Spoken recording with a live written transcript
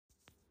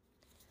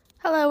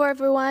Hello,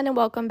 everyone, and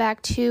welcome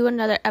back to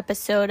another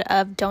episode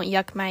of Don't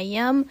Yuck My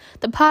Yum,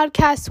 the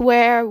podcast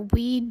where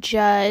we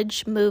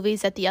judge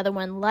movies that the other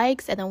one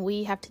likes, and then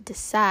we have to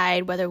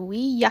decide whether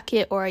we yuck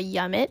it or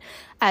yum it.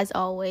 As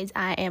always,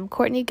 I am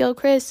Courtney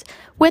Gilchrist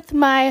with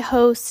my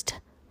host,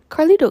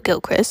 Carlito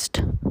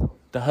Gilchrist.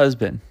 The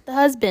husband.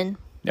 And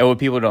what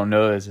people don't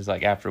know is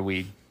like after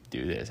we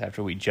do this,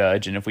 after we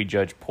judge, and if we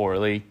judge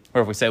poorly,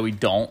 or if we say we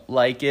don't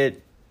like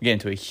it, we get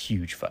into a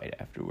huge fight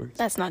afterwards.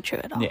 That's not true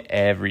at all. Yeah,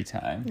 every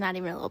time. Not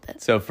even a little bit.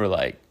 So for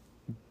like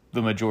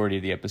the majority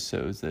of the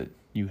episodes that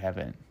you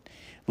haven't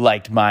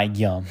liked my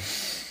yum.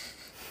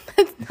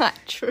 That's not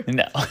true.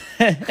 No.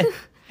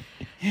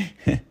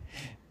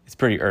 It's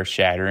pretty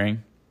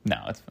earth-shattering. No,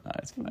 it's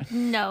fine.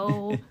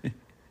 No.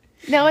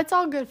 No, it's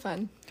all good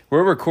fun.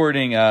 We're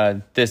recording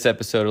this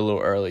episode a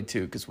little early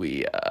too because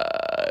we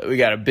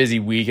got a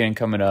busy weekend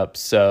coming up.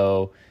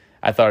 So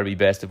I thought it'd be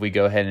best if we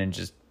go ahead and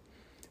just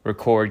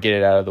record, get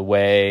it out of the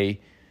way.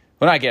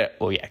 Get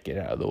it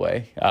out of the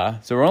way.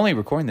 So we're only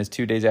recording this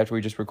 2 days after we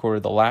just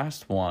recorded the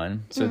last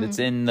one. So it's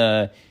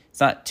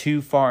not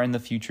too far in the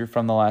future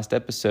from the last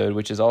episode,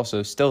 which is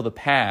also still the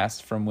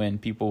past from when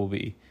people will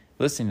be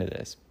listening to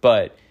this.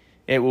 But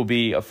it will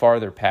be a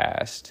farther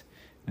past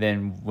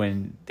than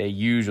when they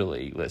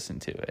usually listen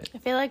to it. I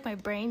feel like my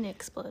brain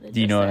exploded.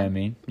 Do you know what I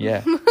mean?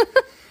 Yeah.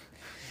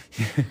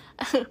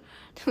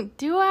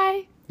 Do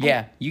I?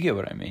 Yeah, you get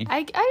what I mean.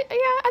 I think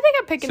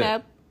I'm picking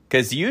up.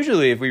 Because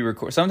usually if we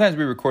record, sometimes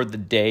we record the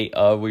day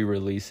of we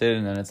release it,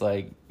 and then it's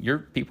like,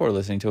 people are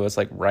listening to us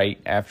like right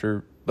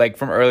after, like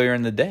from earlier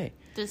in the day.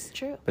 This is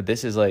true. But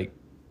this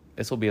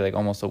will be like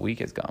almost a week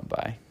has gone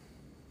by.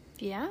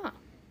 Yeah.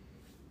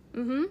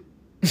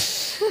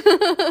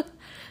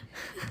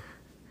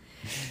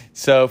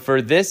 So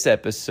for this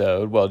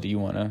episode, do you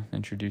want to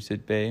introduce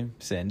it, babe?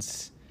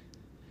 Since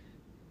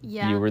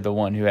you were the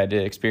one who had to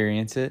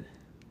experience it.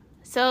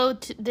 So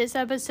this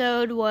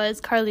episode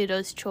was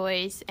Carlito's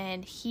choice,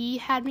 and he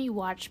had me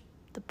watch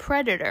The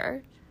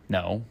Predator.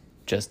 No,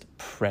 just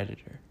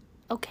Predator.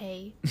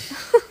 Okay.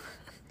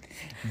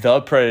 The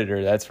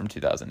Predator, that's from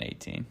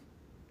 2018.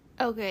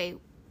 Okay.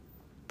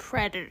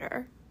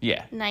 Predator.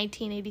 Yeah.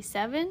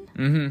 1987?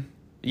 Mm-hmm.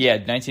 Yeah,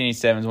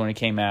 1987 is when it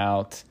came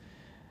out.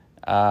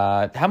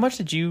 How much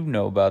did you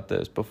know about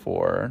this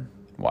before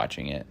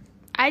watching it?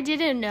 I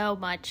didn't know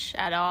much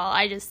at all.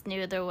 I just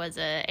knew there was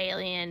an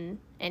alien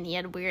and he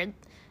had weird,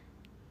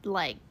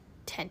 like,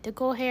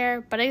 tentacle hair.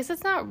 But I guess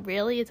it's not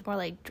really. It's more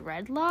like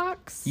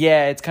dreadlocks.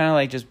 Yeah, it's kind of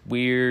like just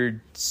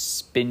weird,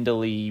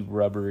 spindly,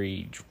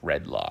 rubbery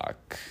dreadlock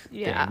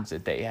things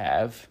that they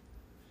have.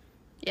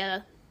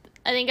 Yeah.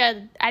 I think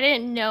I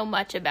didn't know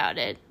much about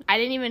it. I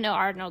didn't even know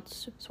Arnold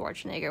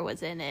Schwarzenegger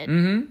was in it.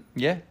 Mm-hmm.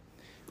 Yeah.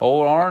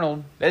 Old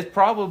Arnold. It's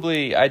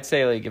probably, I'd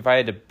say, like, if I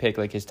had to pick,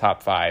 like, his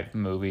top 5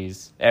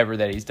 movies ever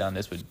that he's done,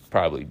 this would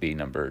probably be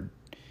number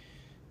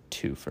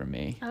 2 for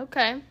me.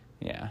 Okay.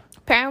 Yeah.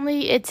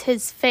 Apparently, it's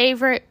his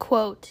favorite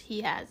quote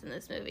he has in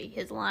this movie.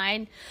 His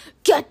line,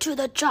 "Get to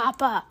the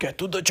chopper." Get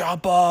to the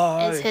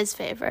chopper. Is his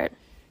favorite.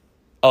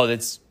 Oh,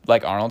 that's,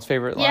 like, Arnold's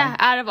favorite line? Yeah,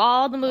 out of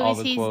all the movies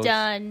he's quotes.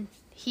 Done,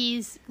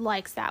 he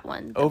likes that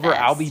one over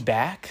best. I'll Be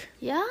Back?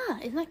 Yeah,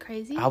 isn't that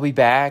crazy? I'll Be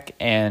Back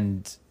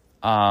and,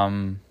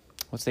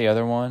 what's the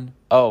other one?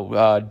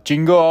 Oh,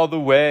 Jingle All the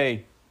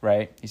Way,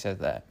 right? He says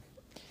that.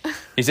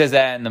 He says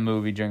that in the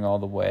movie Jingle All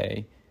the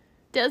Way.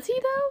 Does he,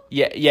 though?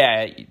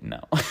 Yeah,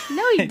 no.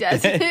 No, he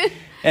doesn't.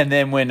 And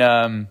then when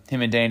him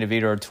and Danny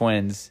DeVito are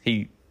twins,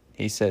 he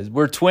says,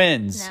 "We're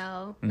twins."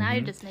 No, now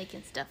you're just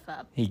making stuff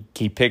up.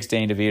 He picks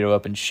Danny DeVito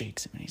up and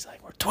shakes him, and he's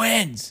like, "We're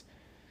twins."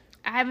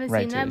 I haven't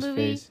Right seen to that his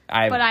movie, face.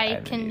 but I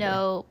haven't can either.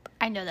 know.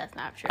 I know that's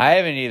not true. I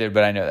haven't either,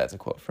 but I know that's a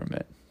quote from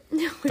it.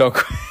 Don't.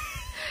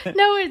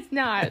 No, it's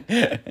not.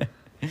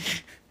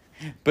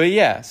 But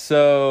yeah,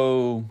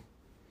 so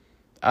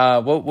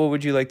what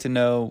would you like to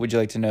know? Would you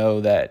like to know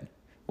that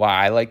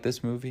why I like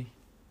this movie?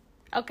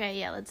 Okay,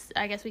 yeah.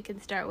 I guess we can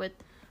start with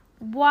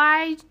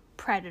why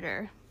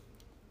Predator.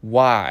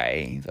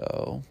 Why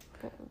though?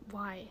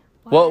 Why?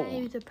 Well,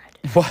 The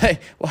Predator?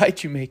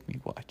 Why'd you make me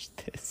watch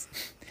this?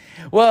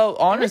 Well, It's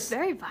honestly,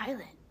 very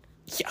violent,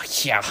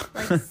 yeah.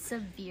 like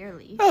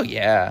severely. Oh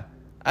yeah.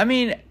 I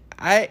mean,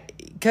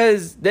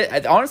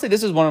 honestly,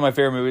 this is one of my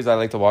favorite movies I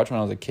like to watch when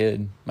I was a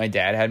kid. My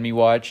dad had me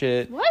watch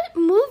it. What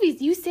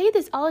movies? You say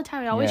this all the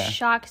time. It always Yeah.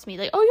 shocks me.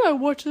 Like, oh yeah, I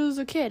watched this as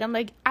a kid. I'm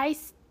like, I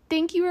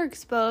think you were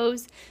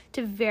exposed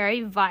to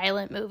very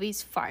violent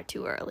movies far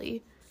too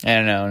early. I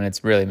don't know, and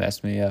it's really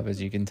messed me up,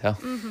 as you can tell.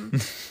 Mm-hmm.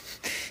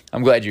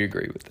 I'm glad you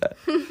agree with that.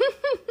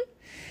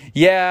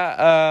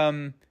 Yeah,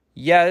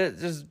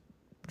 it's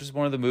just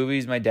one of the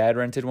movies my dad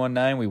rented one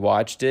night. We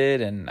watched it,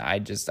 and I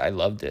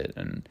loved it,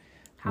 and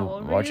How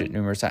old were watched you? it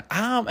numerous times.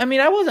 I mean,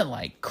 I wasn't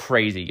like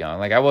crazy young.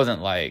 Like I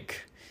wasn't like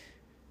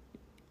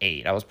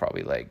 8. I was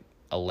probably like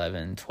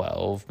 11,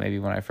 12, maybe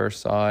when I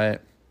first saw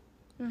it.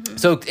 Mm-hmm.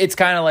 So it's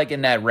kind of like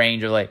in that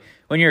range of like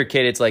when you're a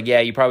kid, it's like, yeah,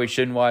 you probably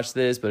shouldn't watch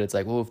this, but it's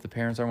like, well, if the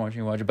parents aren't watching,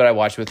 you watch it. But I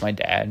watched it with my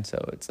dad, so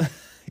it's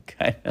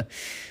kind of.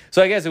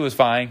 So I guess it was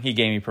fine. He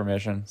gave me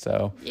permission.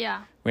 So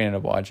Yeah. we ended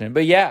up watching it.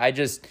 But yeah,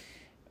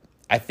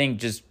 I think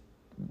just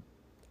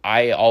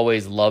I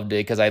always loved it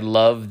because I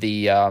love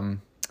the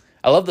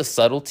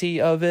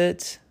subtlety of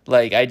it.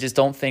 Like, I just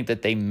don't think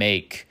that they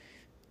make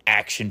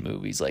action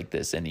movies like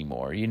this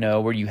anymore, you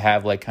know, where you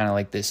have like kind of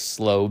like this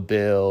slow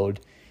build.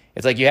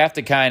 It's like you have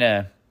to kind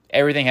of,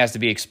 everything has to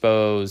be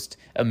exposed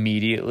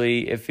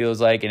immediately, it feels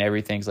like, and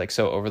everything's like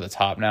so over the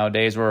top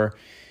nowadays, where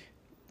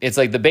it's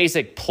like the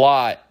basic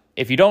plot,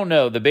 if you don't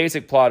know, the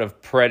basic plot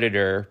of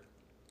Predator,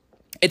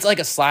 it's like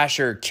a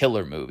slasher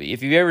killer movie.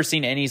 If you've ever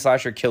seen any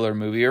slasher killer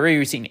movie, or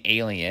you've seen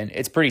Alien,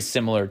 it's pretty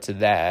similar to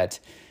that,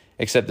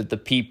 except that the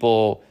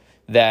people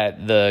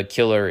that the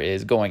killer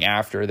is going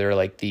after,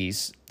 they're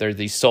these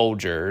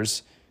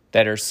soldiers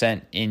that are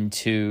sent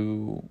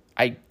into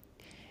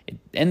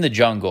in the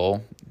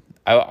jungle.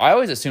 I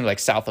always assumed like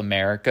South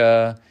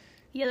America.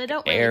 Yeah, they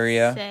don't really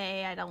area.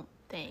 Say, I don't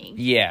think.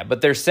 Yeah, but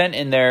they're sent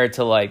in there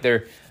to like,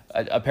 they're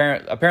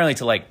apparently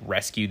to like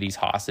rescue these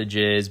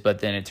hostages, but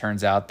then it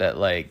turns out that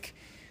like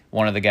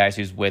one of the guys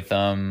who's with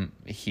them,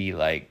 he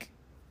like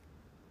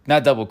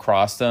not double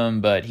crossed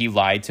them, but he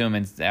lied to him,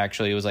 and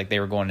actually it was like they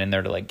were going in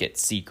there to like get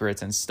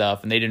secrets and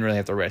stuff, and they didn't really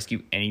have to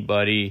rescue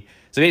anybody.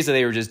 So basically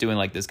they were just doing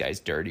like this guy's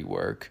dirty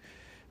work.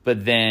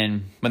 But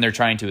then when they're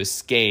trying to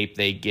escape,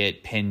 they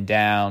get pinned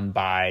down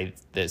by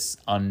this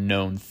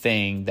unknown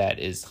thing that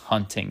is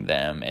hunting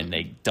them, and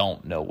they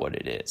don't know what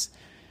it is.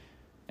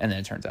 And then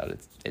it turns out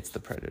it's the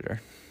Predator.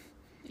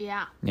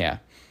 Yeah. Yeah.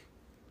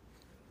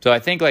 So I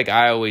think like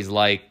I always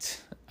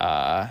liked,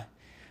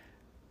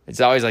 it's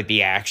always like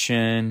the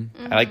action.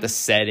 I like the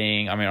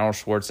setting. I mean, Arnold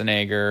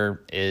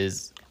Schwarzenegger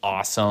is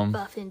awesome.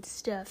 Buff and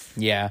stuff.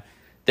 Yeah.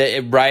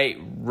 Right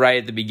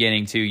at the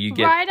beginning too, you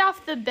get right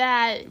off the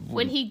bat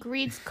when he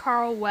greets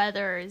Carl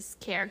Weathers'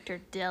 character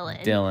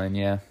Dylan.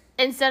 Yeah.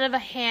 Instead of a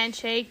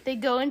handshake, they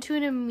go into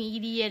an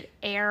immediate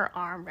air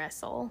arm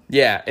wrestle.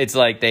 Yeah, it's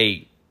like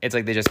they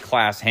just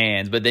clasp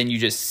hands, but then you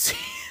just see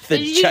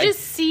just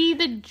see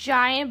the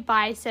giant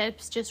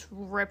biceps just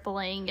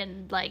rippling,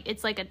 and like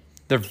it's like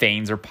their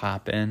veins are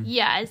popping.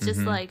 Yeah, it's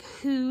just like,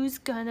 who's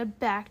gonna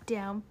back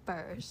down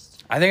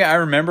first? I think I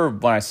remember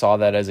when I saw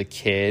that as a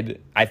kid,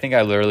 I think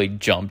I literally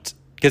jumped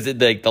because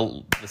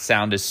the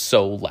sound is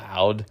so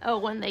loud. Oh,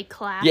 when they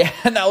clap. Yeah,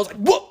 and I was like,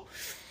 whoa!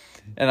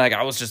 And like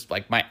I was just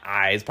like, my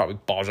eyes probably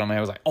bulged on me. I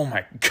was like, oh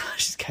my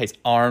gosh, this guy's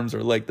arms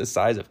are like the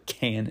size of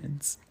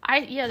cannons.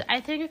 I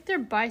think if their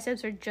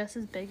biceps are just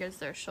as big as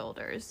their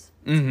shoulders,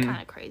 it's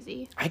kind of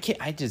crazy. I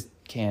just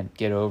can't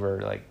get over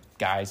like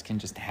guys can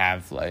just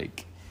have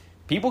like,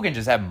 people can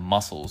just have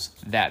muscles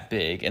that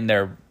big, and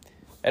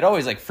it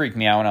always like freaked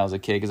me out when I was a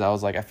kid because I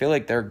was like, I feel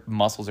like their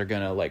muscles are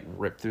gonna like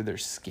rip through their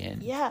skin.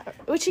 Yeah,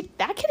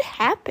 that could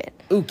happen.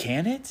 Ooh,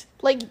 can it?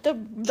 Like the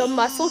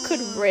muscle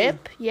could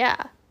rip. Yeah,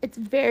 it's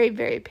very,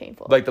 very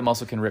painful. Like the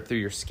muscle can rip through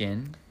your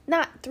skin?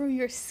 Not through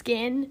your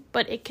skin,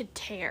 but it could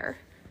tear.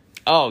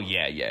 Oh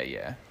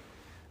yeah.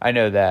 I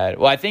know that.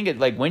 Well, I think it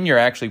like when you're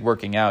actually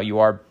working out, you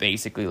are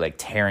basically like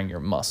tearing your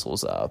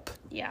muscles up.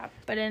 Yeah,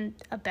 but in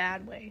a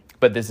bad way.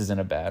 But this isn't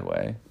a bad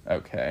way.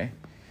 Okay.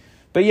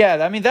 But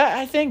yeah, I mean that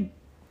I think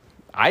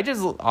I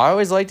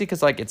always liked it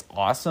because like it's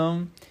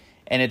awesome,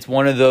 and it's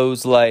one of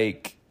those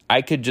like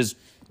I could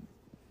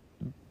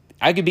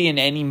be in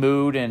any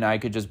mood and I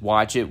could just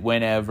watch it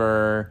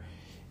whenever.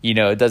 You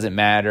know, it doesn't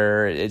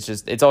matter.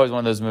 It's always one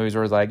of those movies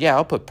where it's like, yeah,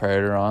 I'll put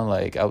Predator on.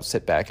 Like, I'll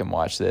sit back and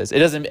watch this. I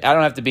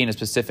don't have to be in a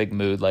specific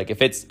mood. Like,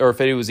 if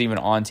it was even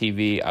on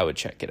TV, I would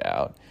check it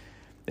out.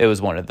 It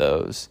was one of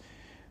those.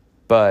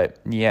 But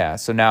yeah,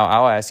 so now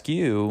I'll ask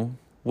you,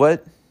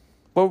 what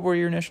were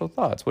your initial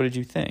thoughts? What did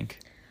you think?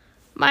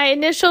 My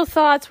initial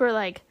thoughts were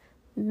like,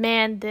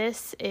 man,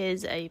 this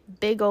is a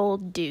big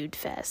old dude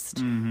fest.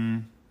 Mm-hmm.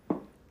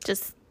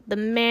 Just the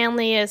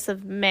manliest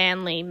of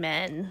manly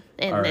men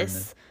in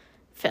this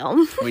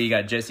film. Well, you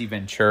got Jesse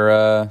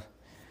Ventura,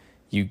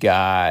 you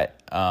got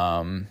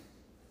Arnold,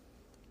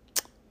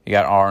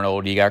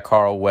 you got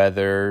Carl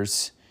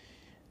Weathers.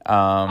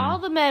 All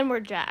the men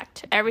were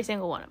jacked, every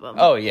single one of them.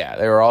 Oh yeah,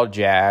 they were all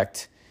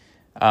jacked.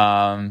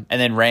 And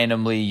then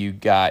randomly you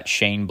got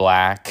Shane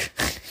Black.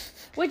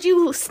 Would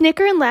you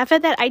snicker and laugh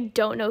at that? I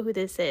don't know who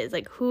this is.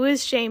 Like, who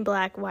is Shane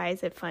Black? Why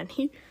is it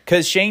funny?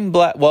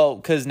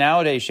 Because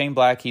nowadays Shane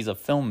Black, he's a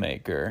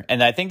filmmaker,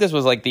 and I think this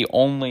was like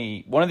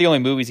one of the only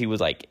movies he was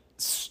like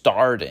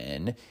starred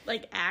in.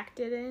 Like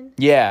acted in?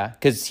 Yeah,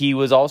 because he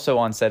was also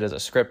on set as a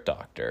script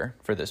doctor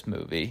for this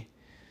movie.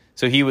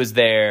 So he was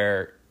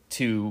there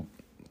to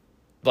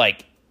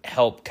like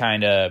help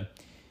kind of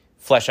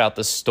flesh out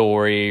the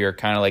story or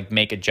kind of like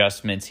make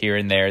adjustments here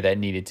and there that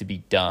needed to be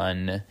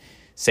done.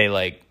 Say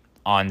like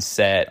on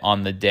set,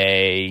 on the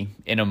day,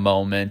 in a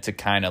moment to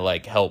kind of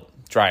like help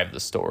drive the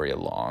story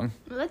along.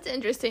 Well, that's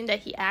interesting that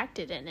he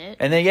acted in it.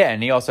 And then, yeah,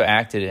 and he also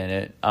acted in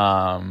it.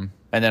 And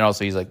then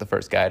also he's like the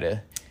first guy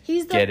to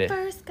He's the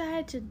first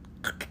guy to...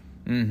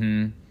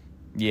 Mm-hmm.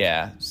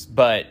 Yeah.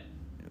 But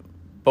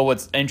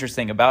what's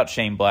interesting about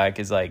Shane Black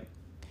is like,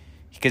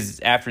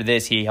 because after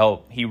this he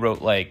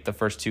wrote like the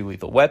first two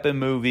Lethal Weapon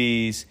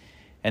movies,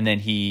 and then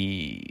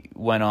he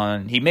went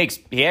on.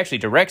 He actually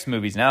directs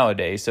movies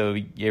nowadays. So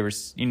you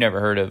never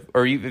heard of,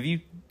 or have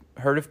you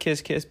heard of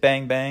Kiss Kiss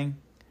Bang Bang?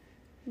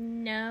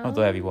 No. I'll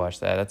have you watch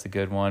that. That's a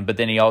good one. But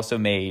then he also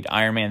made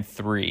Iron Man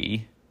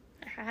 3.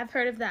 I have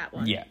heard of that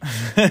one. Yeah.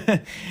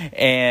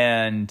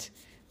 And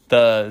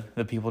the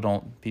people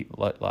a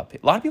lot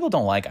of people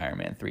don't like Iron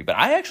Man 3, but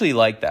I actually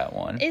like that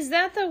one. Is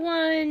that the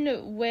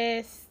one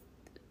with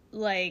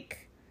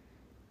like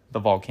the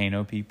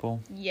volcano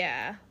people?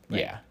 Yeah.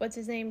 Yeah. What's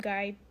his name?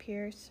 Guy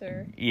Pearce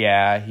or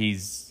Yeah,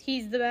 he's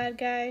the bad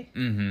guy?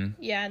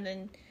 Mm-hmm. Yeah, and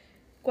then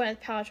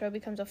Gwyneth Paltrow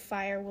becomes a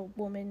fire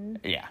woman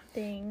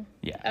thing.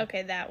 Yeah.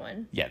 Okay, that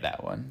one. Yeah,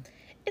 that one.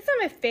 It's not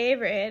my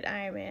favorite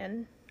Iron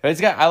Man.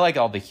 But I like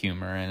all the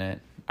humor in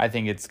it. I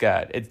think it's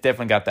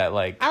definitely got that I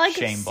like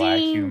Shane Black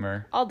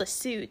humor. All the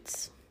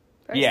suits.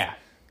 Yeah.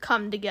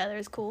 Come together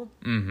is cool.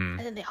 Mm-hmm. And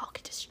then they all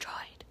get destroyed.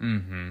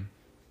 Mm-hmm.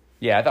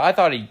 Yeah, I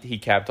thought he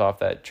capped off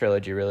that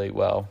trilogy really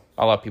well.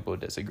 A lot of people would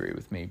disagree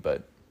with me,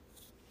 but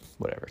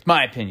whatever. It's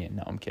my opinion.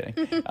 No, I'm kidding.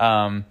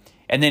 And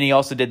then he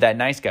also did that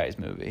Nice Guys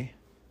movie.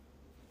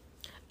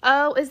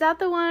 Oh, is that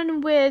the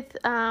one with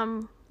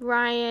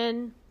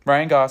Ryan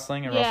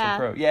Gosling and Russell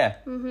Crowe? Yeah.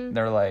 Mm-hmm.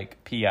 They're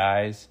like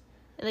PIs.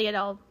 And they get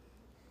all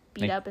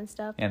beat up and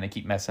stuff. And they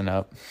keep messing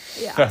up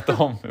Yeah. throughout the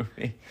whole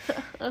movie.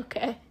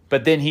 Okay.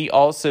 But then he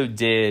also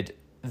did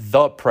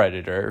The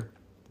Predator,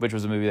 which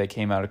was a movie that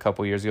came out a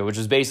couple years ago, which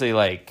was basically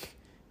like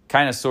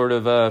kind of sort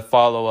of a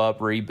follow-up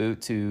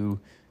reboot to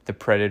the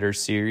Predator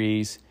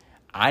series.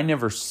 I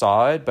never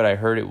saw it, but I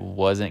heard it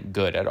wasn't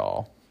good at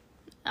all.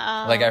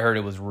 I heard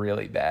it was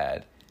really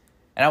bad.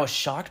 And I was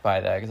shocked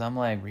by that because I'm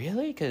like,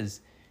 really?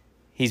 Because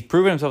he's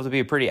proven himself to be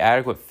a pretty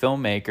adequate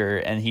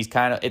filmmaker, and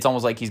it's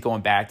almost like he's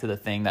going back to the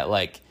thing that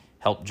like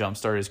helped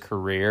jumpstart his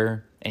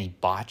career, and he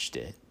botched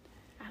it.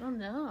 I don't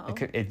know.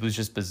 It was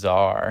just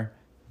bizarre.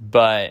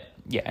 But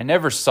yeah, I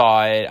never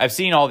saw it. I've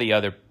seen all the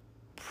other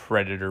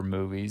Predator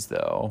movies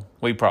though.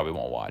 We probably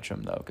won't watch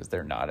them though because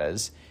they're not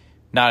as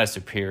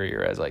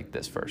superior as like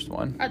this first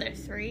one. Are there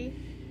 3?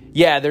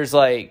 Yeah, there's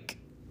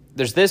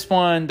this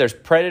one, there's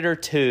Predator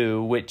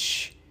 2,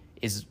 which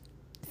is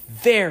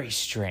very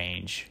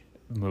strange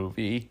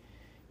movie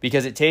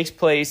because it takes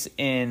place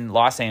in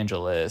Los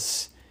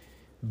Angeles,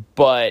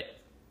 but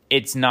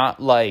it's not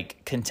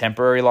like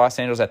contemporary Los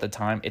Angeles at the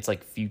time. It's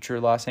like future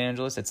Los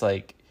Angeles. It's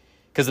like,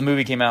 because the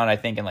movie came out, I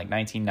think, in like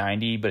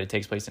 1990, but it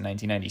takes place in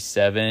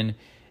 1997.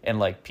 And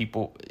like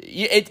people,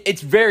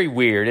 it's very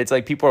weird. It's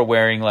like people are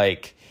wearing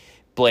like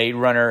Blade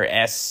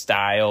Runner-esque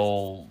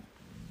style,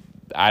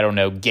 I don't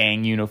know,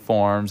 gang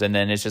uniforms. And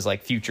then it's just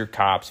like future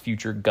cops,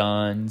 future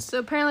guns. So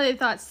apparently they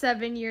thought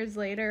 7 years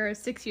later or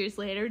 6 years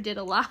later did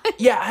a lot.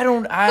 Yeah, I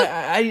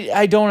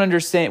don't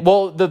understand.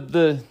 Well,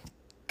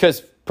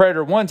 because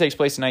Predator 1 takes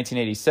place in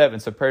 1987,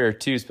 so Predator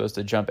 2 is supposed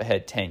to jump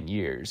ahead 10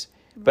 years.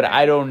 But right.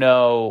 I don't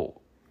know.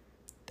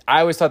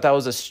 I always thought that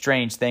was a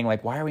strange thing.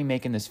 Like, why are we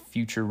making this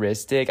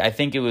futuristic? I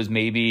think it was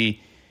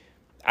maybe,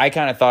 I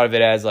kind of thought of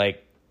it as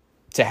like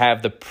to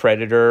have the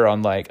Predator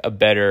on like a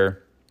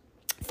better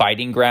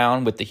fighting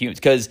ground with the humans.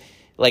 Because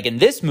like in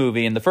this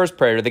movie, in the first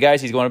Predator, the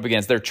guys he's going up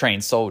against, they're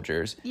trained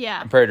soldiers.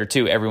 Yeah. In Predator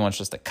 2, everyone's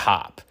just a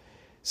cop.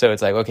 So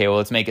it's like, okay, well,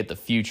 let's make it the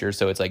future.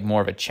 So it's like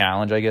more of a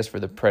challenge, I guess, for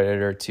the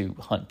Predator to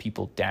hunt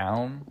people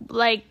down.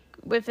 Like,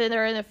 if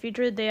they're in the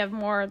future, they have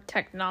more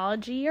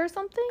technology or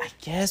something? I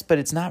guess, but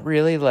it's not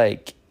really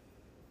like,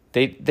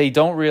 they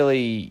don't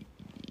really,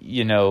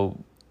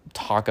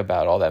 talk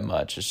about all that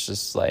much. It's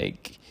just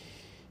like,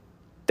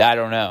 I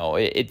don't know.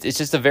 It's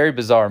just a very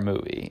bizarre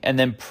movie. And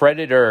then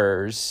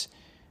Predators,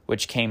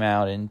 which came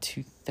out in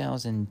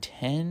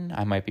 2010,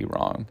 I might be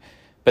wrong.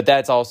 But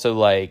that's also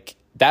like,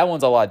 that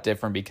one's a lot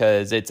different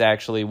because it's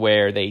actually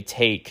where they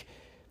take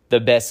the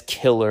best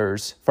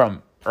killers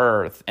from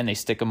Earth and they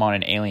stick them on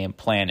an alien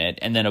planet,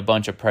 and then a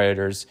bunch of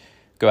predators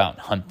go out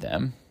and hunt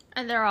them.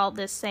 And they're all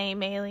the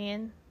same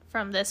alien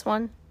from this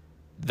one?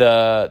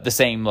 The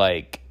same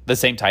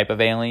type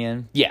of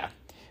alien. Yeah.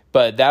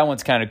 But that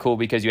one's kind of cool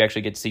because you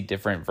actually get to see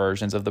different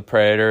versions of the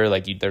Predator.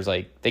 Like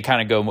they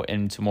kind of go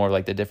into more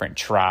like the different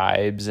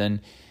tribes and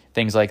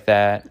things like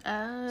that.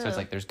 Oh. So it's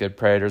like there's good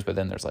predators, but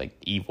then there's like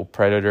evil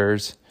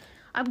predators.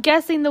 I'm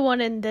guessing the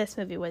one in this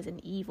movie was an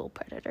evil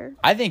predator.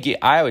 I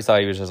always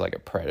thought he was just like a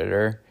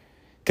predator.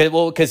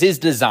 Because his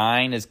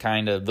design is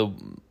kind of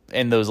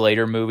in those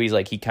later movies,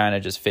 like he kind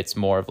of just fits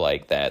more of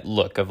like that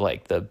look of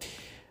like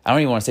I don't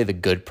even want to say the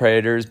good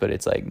predators, but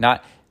it's like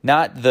not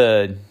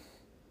the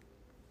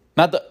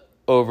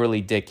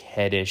overly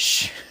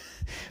dickheadish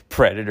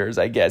predators,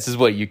 I guess is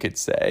what you could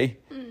say.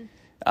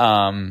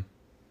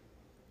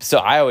 So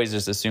I always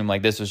just assumed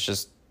like this was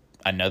just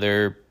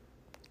another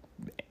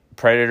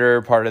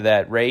predator, part of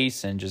that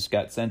race, and just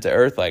got sent to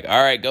Earth. Like,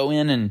 all right, go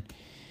in and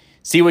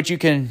see what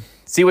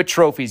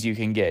trophies you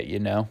can get,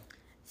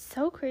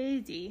 So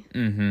crazy.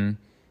 Mm-hmm.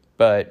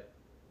 But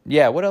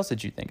yeah, what else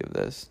did you think of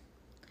this?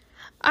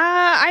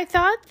 I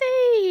thought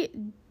they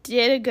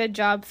did a good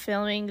job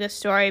filming the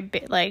story,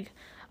 like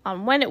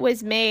when it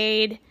was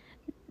made,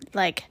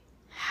 like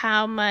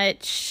how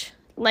much,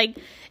 like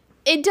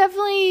it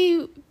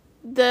definitely,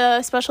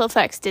 the special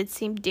effects did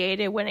seem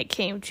dated when it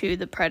came to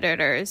the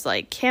Predators,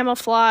 like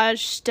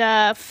camouflage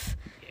stuff.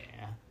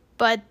 Yeah.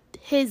 But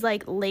his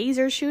like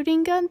laser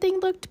shooting gun thing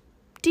looked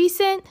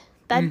decent.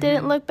 That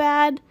didn't look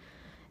bad.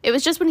 It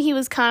was just when he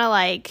was kind of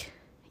like,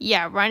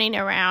 running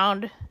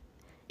around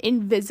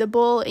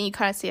invisible and you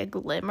kind of see a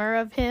glimmer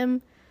of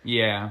him.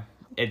 Yeah.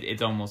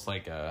 It's almost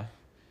like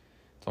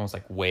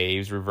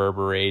waves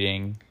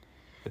reverberating.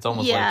 It's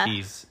almost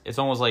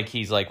like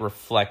he's like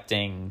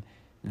reflecting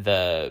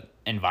the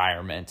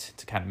environment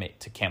to kind of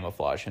to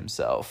camouflage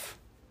himself.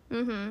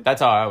 Mm-hmm.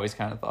 That's how I always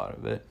kind of thought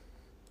of it.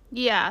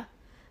 Yeah.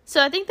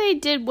 So I think they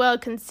did well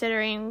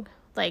considering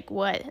like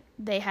what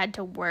they had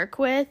to work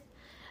with.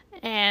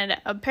 And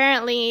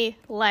apparently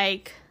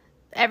like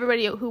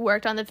everybody who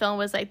worked on the film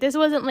was like, this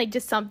wasn't like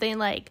just something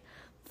like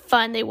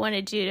fun they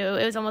wanted to do.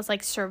 It was almost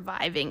like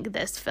surviving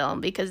this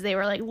film because they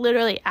were like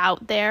literally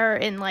out there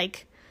in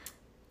like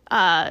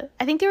I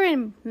think they were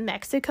in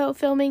Mexico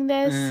filming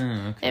this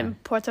in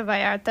Puerto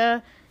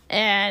Vallarta,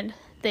 and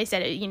they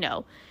said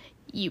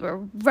you were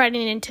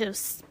running into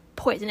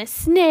poisonous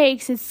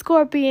snakes and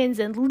scorpions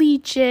and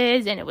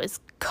leeches, and it was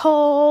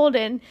cold,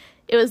 and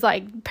it was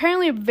like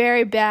apparently a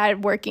very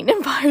bad working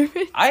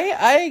environment.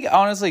 I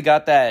honestly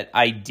got that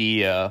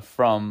idea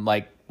from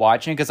like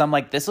watching, because I'm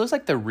like, this looks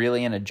like they're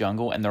really in a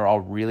jungle and they're all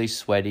really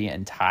sweaty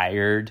and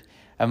tired.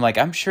 I'm like,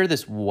 I'm sure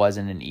this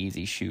wasn't an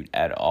easy shoot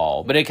at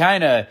all, but it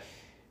kind of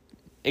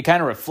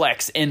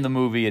reflects in the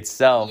movie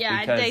itself.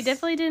 Yeah, they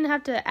definitely didn't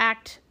have to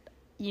act,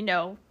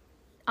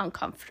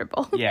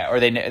 uncomfortable. Yeah, or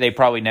they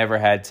probably never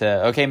had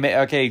to.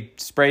 Okay,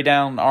 spray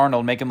down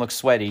Arnold, make him look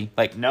sweaty.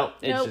 Like, nope,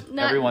 it's just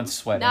everyone's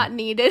sweating. Not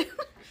needed.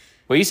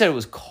 Well, you said it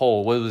was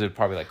cold. What was it?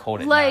 Probably like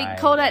cold at night. Like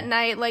cold at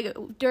night, like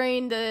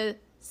during the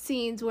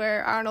scenes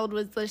where Arnold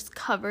was just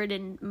covered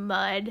in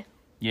mud.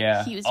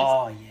 Yeah. He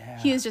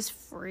was just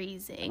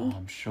freezing. Oh,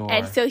 I'm sure.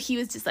 And so he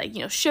was just like,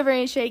 shivering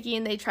and shaking,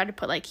 and they tried to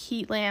put like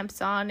heat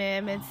lamps on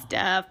him and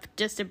stuff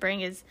just to bring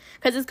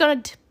because it's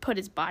going to put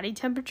his body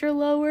temperature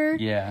lower.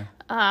 Yeah.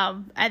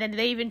 And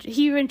then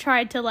he even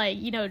tried to like,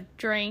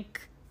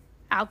 drink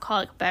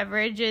alcoholic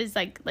beverages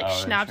like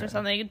schnapps or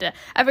something.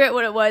 I forget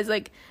what it was,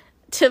 like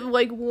to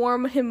like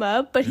warm him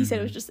up, but he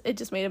said it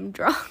just made him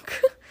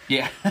drunk.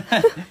 Yeah.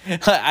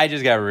 I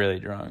just got really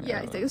drunk. Yeah,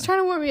 he's like, it was trying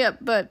to warm me up,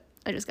 but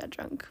I just got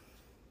drunk.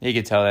 You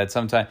could tell that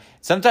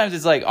sometimes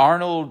it's like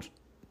Arnold,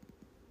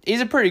 he's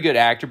a pretty good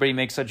actor, but he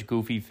makes such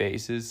goofy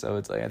faces. So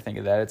it's like, I think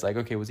of that. It's like,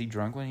 okay, was he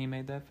drunk when he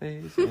made that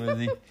face? Or was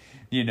he,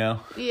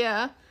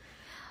 Yeah.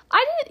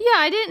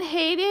 I didn't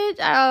hate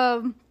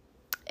it.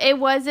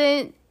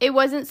 It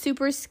wasn't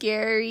super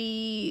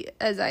scary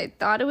as I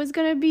thought it was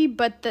going to be,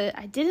 but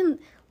I didn't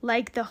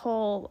like the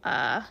whole,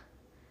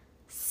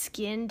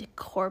 skinned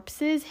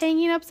corpses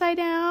hanging upside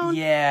down.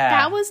 Yeah.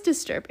 That was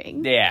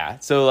disturbing. Yeah.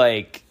 So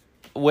like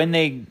when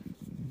they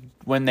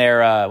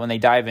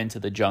dive into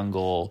the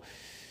jungle,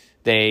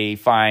 they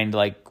find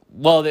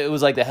it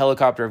was like the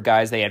helicopter of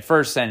guys they had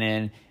first sent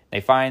in. They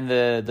find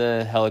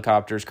the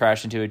helicopters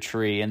crash into a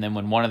tree, and then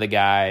when one of the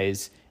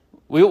guys,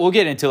 we'll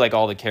get into like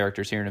all the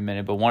characters here in a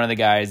minute, but one of the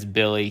guys,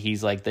 Billy,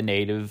 he's like the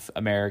Native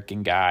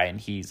American guy, and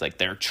he's like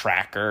their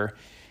tracker.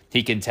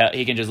 He can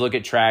just look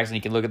at tracks, and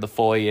he can look at the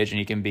foliage, and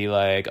he can be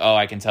like, oh,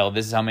 I can tell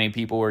this is how many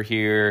people were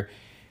here.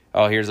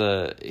 Oh, this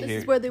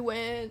is where they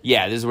went.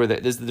 Yeah, this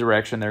is the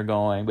direction they're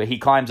going. But he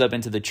climbs up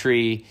into the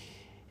tree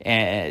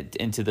and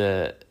into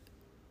the.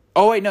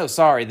 Oh wait, no,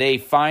 sorry. They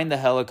find the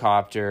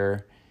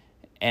helicopter,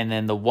 and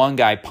then the one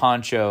guy,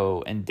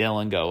 Pancho, and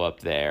Dylan go up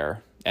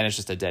there, and it's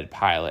just a dead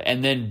pilot.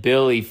 And then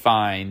Billy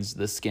finds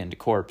the skinned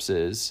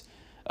corpses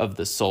of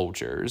the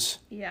soldiers.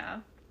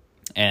 Yeah.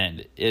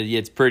 And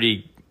it's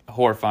pretty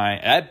horrifying.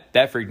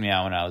 That freaked me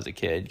out when I was a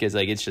kid, because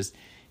like he's just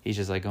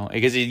like going,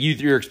 because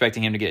you're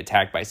expecting him to get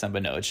attacked by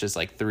something, but no, it's just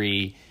like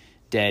 3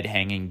 dead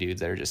hanging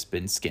dudes that are just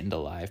been skinned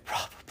alive,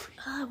 probably.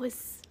 Oh,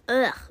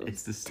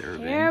 it's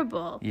disturbing.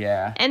 Terrible.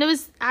 Yeah. And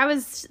I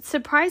was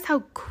surprised how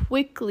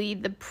quickly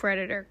the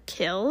Predator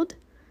killed.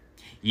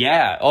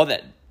 Yeah.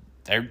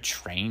 They're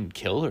trained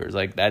killers.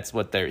 Like that's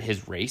what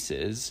his race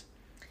is.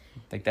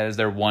 Like that is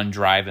their one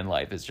drive in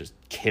life, is just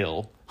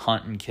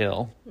hunt and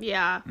kill.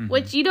 Yeah. Mm-hmm.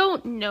 Which you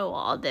don't know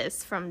all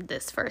this from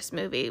this first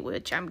movie,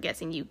 which I'm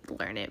guessing you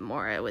learn it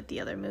more with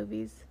the other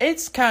movies.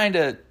 It's kind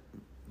of,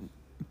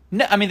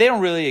 no, I mean, they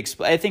don't really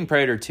explain. I think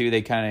Predator 2,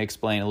 they kind of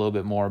explain a little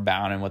bit more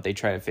about and what they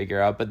try to figure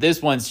out. But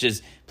this one's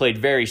just played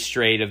very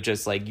straight of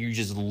just like, you're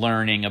just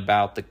learning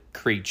about the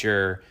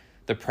creature,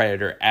 the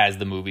Predator, as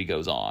the movie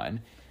goes on.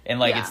 And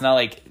like, It's not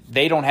like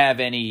they don't have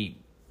any,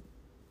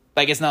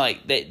 like, it's not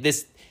like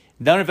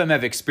none of them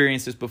have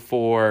experienced this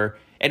before.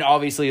 And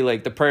obviously,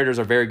 like, the Predators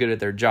are very good at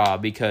their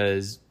job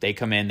because they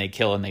come in, they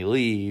kill, and they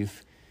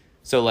leave.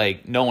 So,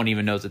 like, no one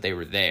even knows that they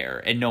were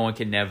there. And no one's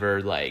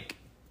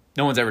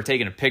ever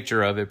taken a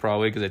picture of it,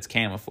 probably, because it's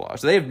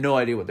camouflage. So they have no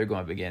idea what they're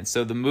going up against.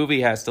 So the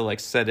movie has to,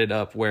 like, set it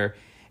up where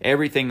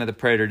everything that the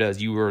Predator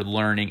does, you are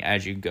learning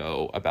as you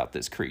go about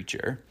this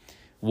creature.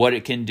 What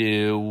it can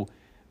do,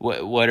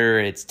 what are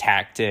its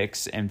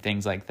tactics, and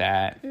things like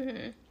that.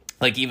 Mm-hmm.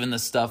 Like even the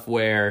stuff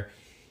where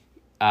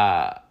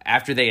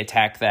after they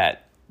attack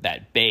that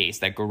base,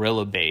 that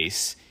gorilla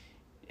base,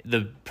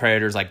 the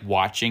predator's like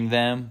watching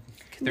them.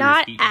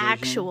 Not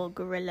actual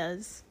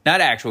gorillas.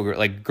 Not actual,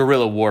 like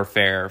guerrilla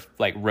warfare,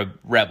 like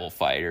rebel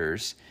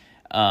fighters.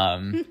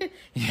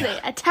 They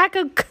attack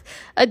a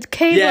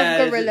cave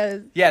of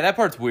gorillas. Yeah, that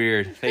part's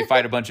weird. They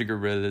fight a bunch of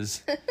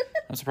gorillas.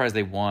 I'm surprised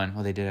they won.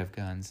 Well, they did have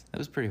guns. That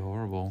was pretty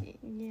horrible.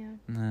 Yeah.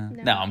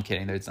 No, I'm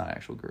kidding. It's not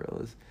actual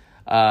gorillas.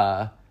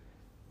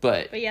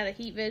 But yeah, the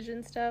heat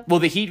vision stuff. Well,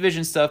 the heat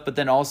vision stuff, but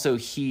then also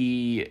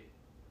he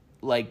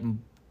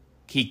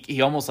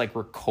almost like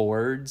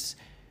records,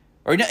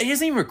 or no, he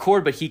doesn't even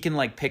record, but he can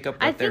like pick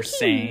up what they're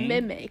saying.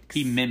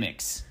 He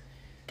mimics.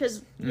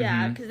 Because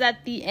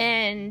at the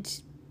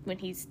end when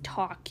he's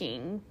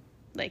talking,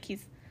 like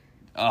he's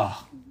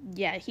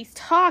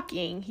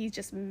talking. He's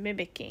just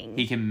mimicking.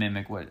 He can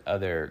mimic what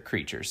other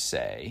creatures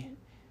say,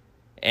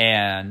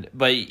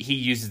 but he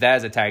uses that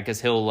as a tag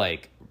because he'll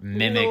like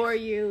mimic, lure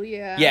you.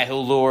 Yeah,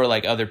 he'll lure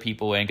like other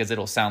people in because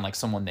it'll sound like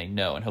someone they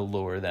know, and he'll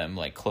lure them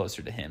like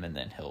closer to him, and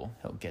then he'll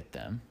get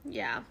them.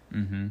 Yeah.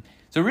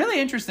 So really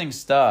interesting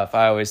stuff.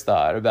 I always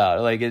thought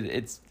about like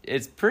it's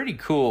pretty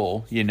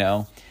cool, you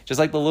know, just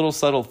like the little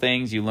subtle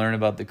things you learn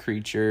about the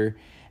creature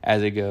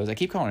as it goes. I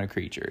keep calling it a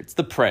creature. It's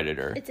the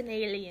predator. It's an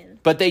alien.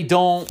 But they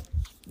don't.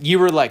 You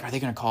were like, are they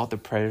going to call it the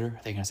predator?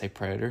 Are they going to say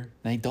predator?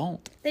 They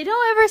don't. They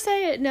don't ever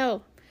say it.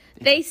 No,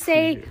 they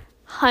say predator.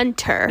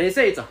 Hunter. They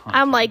say it's a hunter.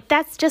 I'm like,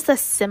 that's just a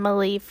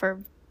simile for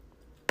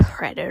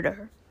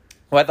predator.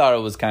 Well, I thought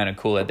it was kind of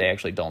cool that they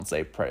actually don't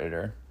say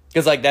predator.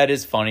 Because, like, that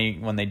is funny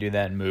when they do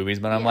that in movies.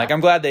 But I'm like, I'm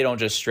glad they don't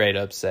just straight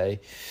up say,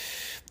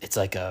 it's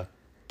like a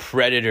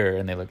predator.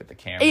 And they look at the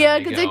camera. Yeah,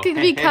 because it could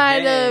be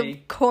kind of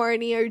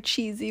corny or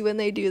cheesy when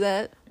they do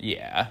that.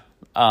 Yeah.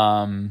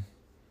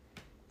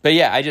 But,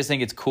 yeah, I just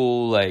think it's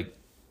cool, like,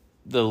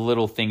 the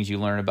little things you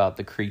learn about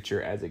the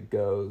creature as it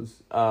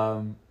goes.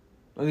 Let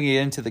me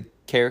get into the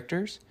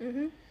characters.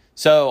 Mm-hmm.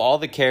 So, all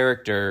the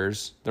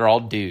characters, they're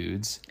all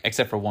dudes,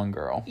 except for one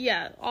girl.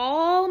 Yeah,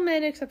 all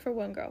men except for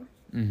one girl.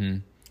 Mm-hmm.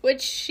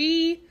 Was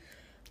she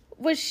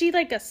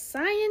like a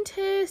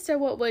scientist, or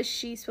what was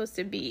she supposed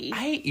to be?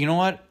 You know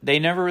what? They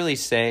never really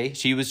say.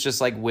 She was just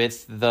like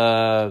with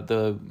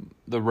the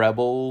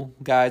rebel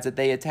guys that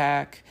they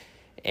attack,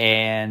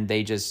 and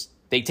they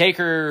take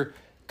her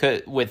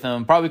with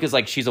them probably because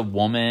like she's a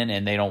woman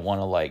and they don't want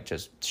to like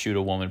just shoot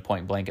a woman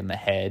point blank in the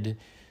head.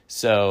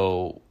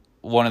 So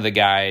one of the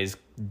guys,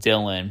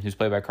 Dylan, who's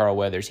played by Carl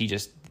Weathers, he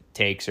just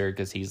takes her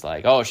because he's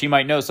like, oh, she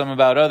might know something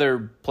about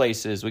other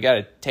places. We got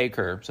to take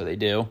her. So they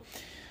do.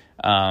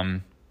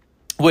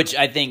 Which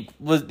I think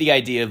was the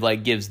idea of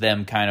like gives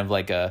them kind of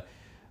like a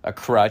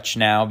crutch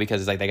now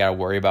because it's like they got to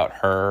worry about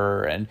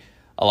her, and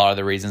a lot of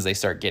the reasons they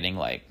start getting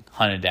like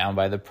hunted down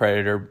by the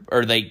predator,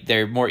 or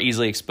they're more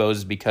easily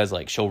exposed because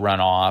like she'll run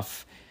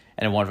off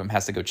and then one of them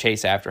has to go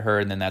chase after her,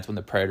 and then that's when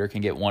the predator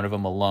can get one of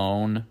them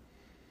alone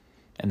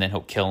and then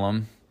he'll kill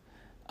him.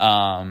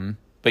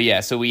 But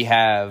yeah, so we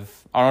have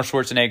Arnold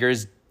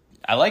Schwarzenegger's,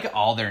 I like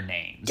all their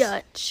names.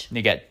 Dutch.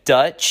 You got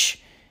Dutch,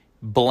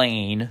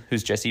 Blaine,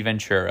 who's Jesse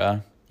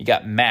Ventura. You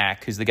got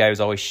Mac, who's the guy who's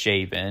always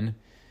shaven.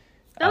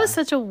 That was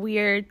such a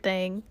weird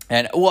thing.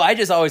 And, well, I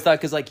just always thought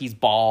because, like, he's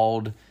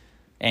bald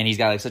and he's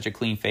got, like, such a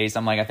clean face.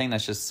 I'm like, I think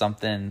that's just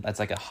something that's,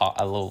 like,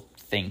 a little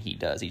thing he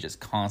does. He just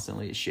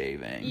constantly is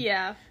shaving.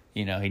 Yeah.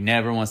 You know, he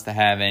never wants to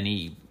have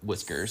any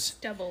whiskers.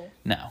 Stubble.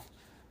 No.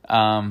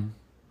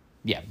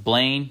 Yeah,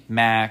 Blaine,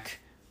 Mac,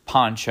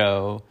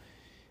 Poncho,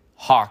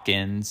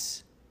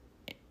 Hawkins.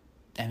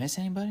 Did I miss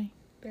anybody?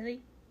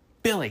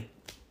 Billy.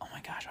 Oh, my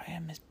gosh, I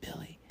miss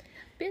Billy.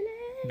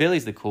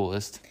 Billy's the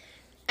coolest.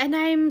 And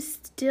I'm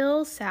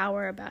still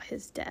sour about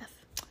his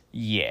death.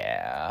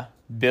 Yeah.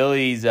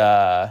 Billy's, his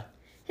death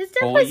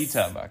well, what are you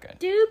talking about, guy?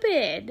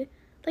 Stupid.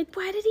 Like,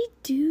 why did he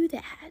do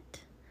that?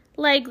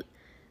 Like,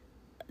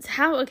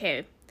 how,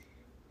 okay.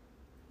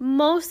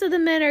 Most of the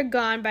men are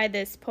gone by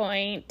this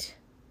point.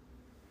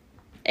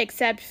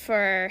 Except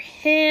for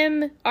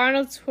him,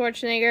 Arnold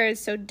Schwarzenegger is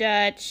so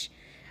Dutch.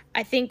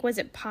 I think, was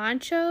it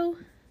Poncho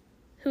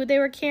who they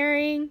were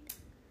carrying?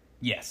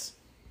 Yes.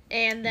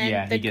 And then the girl.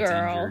 Yeah, he gets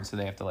injured, so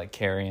they have to, like,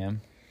 carry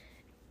him.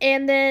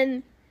 And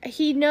then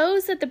he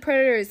knows that the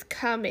predator is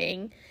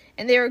coming,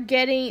 and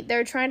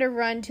they're trying to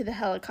run to the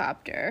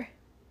helicopter.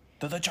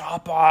 To the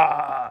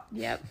chopper!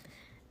 Yep.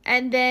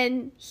 And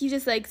then he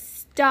just, like,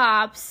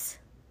 stops.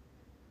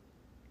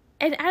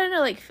 And I don't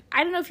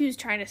know if he was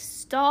trying to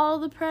stall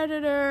the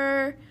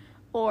predator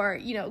or,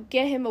 you know,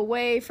 get him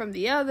away from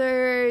the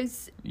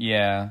others.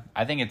 Yeah,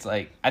 I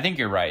think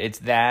you're right. It's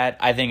that.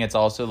 I think it's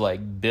also,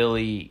 like,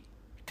 Billy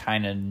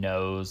kind of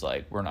knows,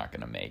 like, we're not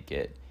going to make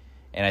it.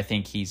 And I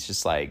think he's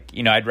just like,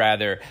 you know, I'd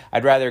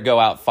rather go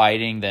out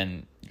fighting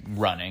than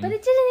running. But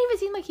it didn't even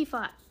seem like he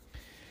fought.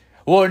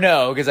 Well,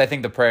 no, because I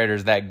think the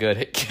predator's that good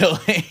at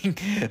killing.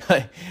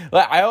 I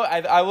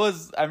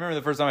remember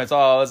the first time I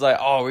saw it, I was like,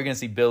 oh, we're going to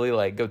see Billy,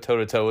 like, go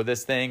toe-to-toe with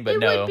this thing, but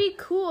no. It would be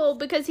cool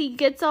because he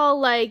gets all,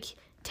 like,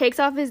 takes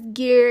off his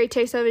gear, he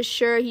takes off his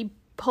shirt, he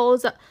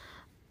pulls up.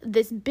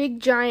 this big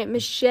giant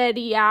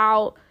machete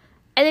out,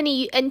 and then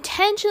he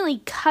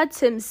intentionally cuts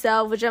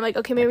himself, which I'm like,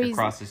 okay, maybe he's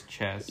across his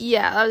chest.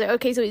 Yeah, I was like,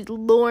 okay, so he's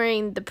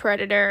luring the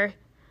predator.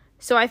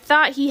 So I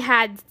thought he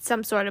had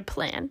some sort of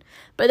plan.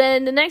 But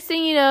then the next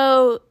thing you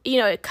know,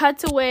 it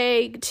cuts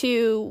away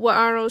to what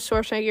Arnold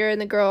Schwarzenegger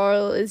and the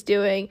girl is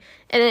doing.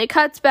 And then it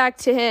cuts back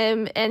to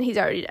him, and he's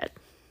already dead.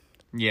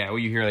 Yeah, well,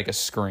 you hear like a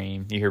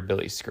scream. You hear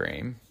Billy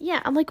scream.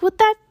 Yeah, I'm like, what?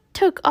 That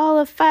took all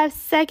of 5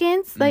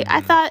 seconds? Like,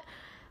 I thought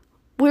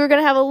we were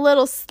going to have a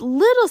little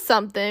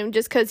something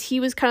just because he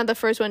was kind of the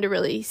first one to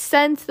really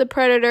sense the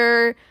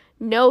predator,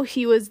 know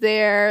he was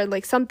there,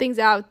 like something's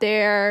out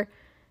there.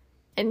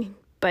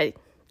 But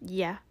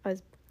yeah, I was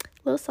a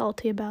little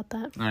salty about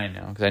that. I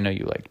know, because I know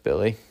you liked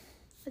Billy.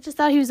 I just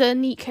thought he was a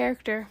neat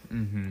character.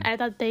 Mm-hmm. I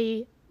thought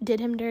they did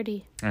him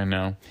dirty. I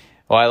know.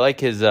 Well, I like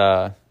his,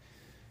 I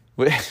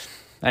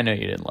know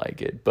you didn't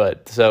like it,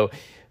 but so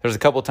there's a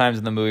couple times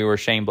in the movie where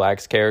Shane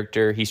Black's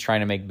character, he's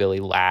trying to make Billy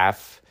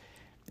laugh,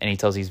 and he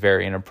tells these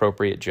very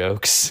inappropriate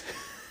jokes.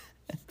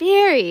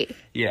 Very.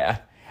 Yeah.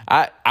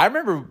 I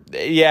remember,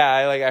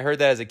 I heard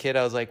that as a kid.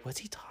 I was like, what's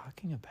he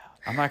talking about?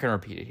 I'm not going to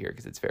repeat it here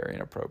because it's very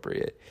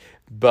inappropriate.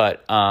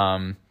 But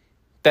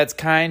that's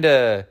kind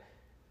of,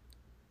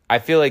 I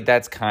feel like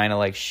that's kind of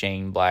like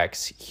Shane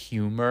Black's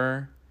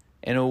humor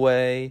in a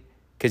way.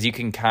 Because you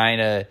can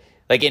kind of,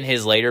 like in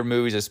his later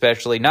movies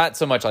especially, not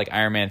so much like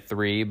Iron Man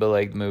 3, but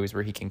like movies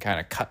where he can kind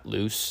of cut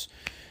loose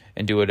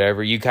and do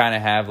whatever. You kind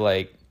of have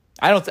like,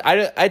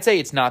 I'd say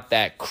it's not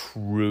that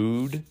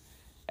crude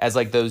as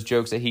like those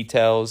jokes that he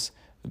tells.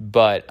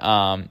 But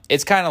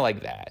it's kind of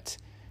like that.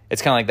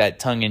 It's kind of like that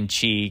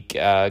tongue-in-cheek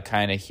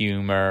kind of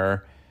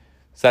humor.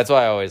 So that's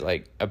why I always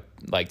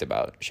liked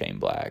about Shane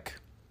Black,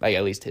 like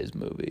at least his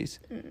movies.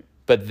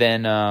 But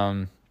then,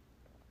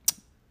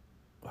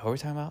 what were we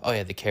talking about? Oh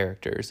yeah, the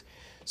characters.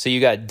 So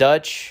you got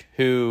Dutch,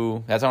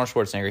 that's Arnold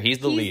Schwarzenegger. He's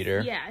the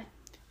leader. Yeah.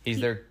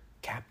 He's their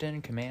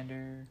captain,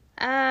 commander.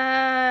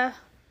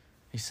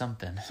 He's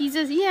something. He's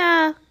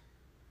not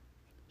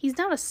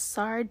a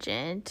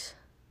sergeant.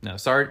 No,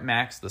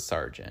 Max the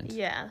sergeant.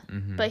 Yeah,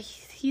 but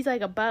he's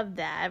like above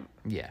that.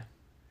 Yeah.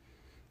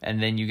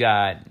 And then you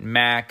got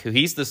Mac,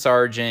 he's the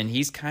sergeant.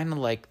 He's kind of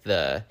like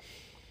because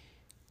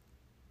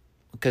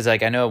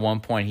like I know at one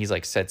point he's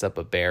like sets up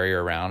a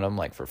barrier around him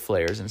like for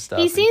flares and stuff.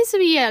 He seems to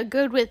be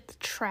good with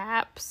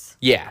traps.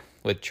 Yeah,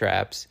 with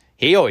traps.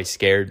 He always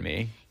scared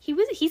me.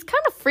 He's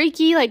kind of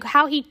freaky, like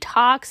how he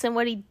talks and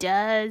what he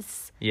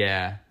does.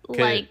 Yeah.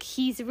 Like,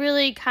 he's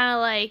really kind of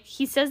like,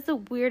 he says the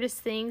weirdest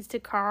things to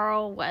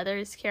Carl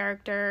Weathers'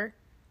 character.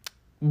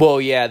 Well,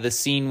 yeah, the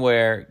scene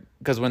where,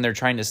 because when they're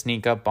trying to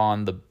sneak up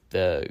on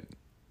the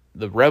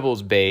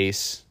Rebels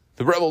base,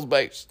 it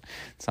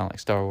sounds like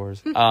Star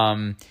Wars.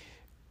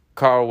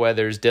 Carl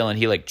Weathers, Dylan,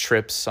 he like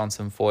trips on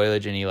some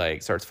foliage and he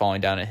like starts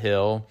falling down a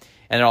hill.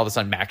 And then all of a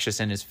sudden Mac's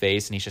just in his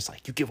face and he's just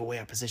like, you give away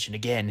our position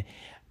again,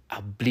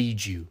 I'll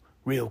bleed you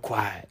real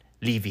quiet,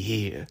 leave you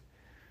here.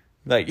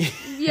 Like,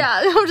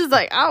 yeah, I'm just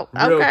like, oh,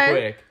 okay. Real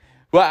quick.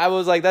 Well, I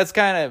was like, that's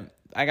kind of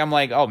like, I'm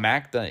like, oh,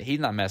 Mac, he's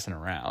not messing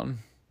around.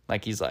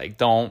 Like, he's like,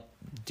 don't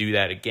do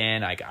that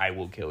again. Like, I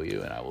will kill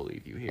you and I will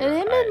leave you here. And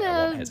him I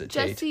won't hesitate.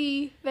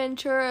 Jesse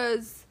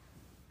Ventura's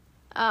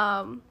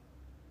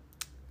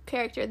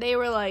character, they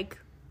were like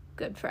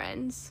good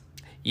friends.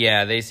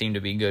 Yeah, they seem to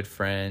be good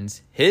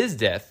friends. His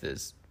death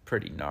is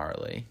pretty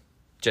gnarly.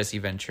 Jesse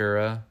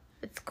Ventura.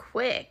 It's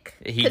quick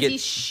because he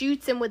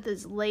shoots him with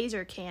his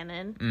laser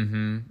cannon.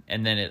 Mm-hmm.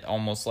 And then it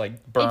almost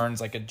like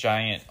burns like a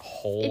giant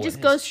hole. It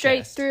just goes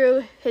straight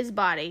through his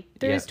body,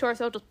 through his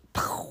torso. Just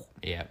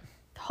yeah.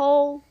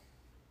 Hole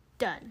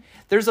done.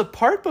 There's a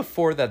part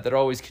before that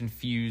always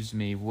confused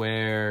me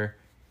where,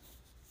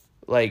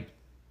 like,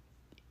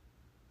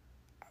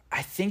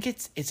 I think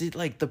is it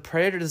like the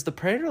Predator? Does the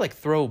Predator like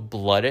throw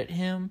blood at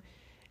him,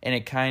 and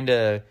it kind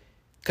of.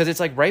 Because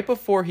it's like right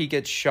before he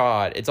gets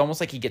shot, it's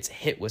almost like he gets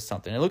hit with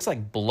something. It looks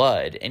like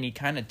blood, and he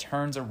kind of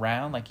turns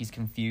around like he's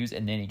confused,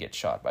 and then he gets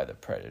shot by the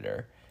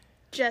Predator.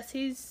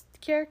 Jesse's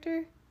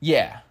character?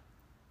 Yeah.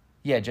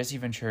 Yeah, Jesse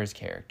Ventura's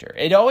character.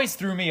 It always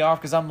threw me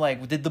off because I'm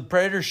like, did the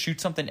Predator shoot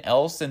something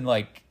else, and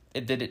like,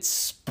 did it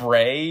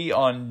spray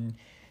on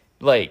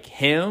like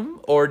him?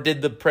 Or did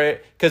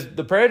because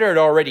the Predator had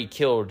already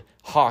killed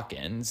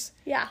Hawkins.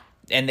 Yeah.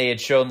 And they had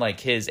shown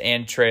like his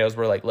entrails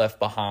were like left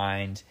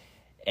behind.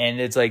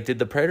 And it's like, did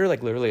the Predator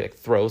like literally like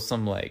throw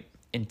some like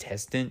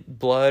intestine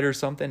blood or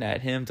something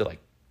at him to like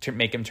to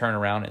make him turn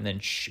around and then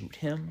shoot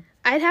him?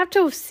 I'd have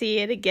to see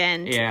it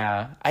again.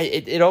 Yeah,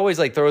 it always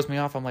like throws me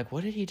off. I'm like,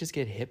 what did he just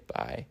get hit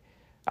by?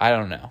 I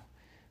don't know.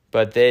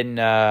 But then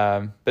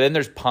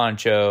there's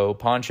Pancho.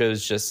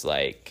 Pancho's just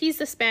like, he's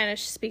the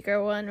Spanish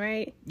speaker one,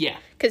 right? Yeah,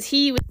 because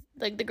he was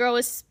like, the girl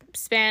was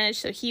Spanish,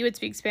 so he would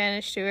speak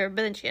Spanish to her,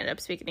 but then she ended up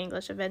speaking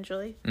English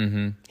eventually.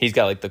 Mm-hmm. He's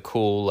got like the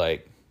cool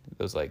like.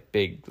 Those like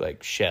big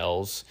like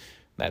shells,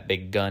 that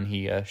big gun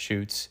he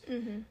shoots.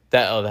 Mm-hmm.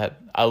 That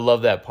I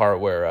love that part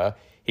where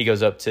he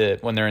goes up to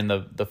when they're in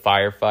the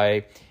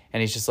firefight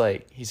and he's just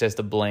like, he says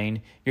to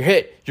Blaine, "You're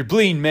hit, you're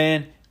bleeding,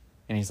 man,"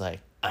 and he's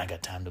like, I ain't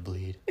got time to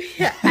bleed.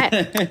 Yeah,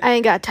 I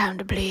ain't got time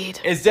to bleed.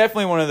 It's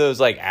definitely one of those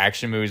like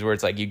action movies where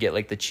it's like you get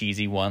like the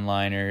cheesy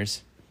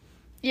one-liners.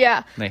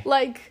 Yeah, Like-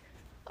 like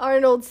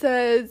Arnold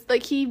says,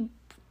 like he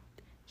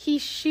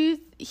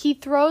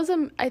throws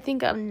him, I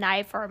think, a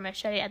knife or a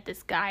machete at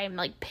this guy and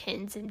like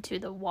pins him to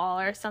the wall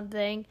or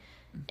something,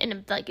 and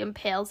it, like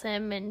impales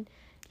him, and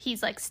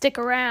he's like, stick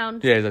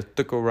around. Yeah, the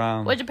stick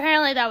around. Which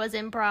apparently that was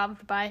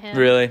improv by him.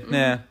 Really? Mm-hmm.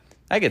 Yeah,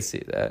 I could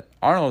see that.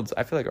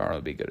 I feel like Arnold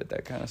would be good at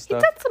that kind of He's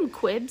stuff. got some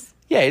quibs.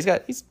 Yeah,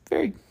 he's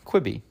very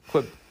quibster.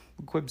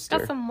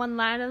 Got some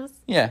one-liners.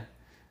 Yeah.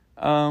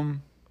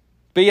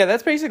 But yeah,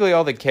 that's basically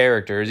all the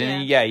characters. Yeah.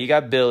 And you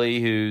got Billy,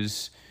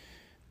 he's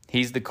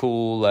the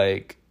cool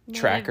like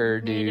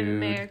tracker dude. Native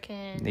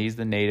American. He's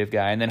the native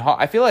guy. And then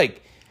I feel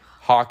like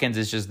Hawkins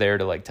is just there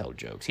to like tell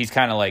jokes. He's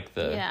kind of like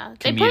the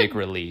comedic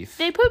relief.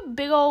 They put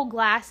big old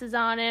glasses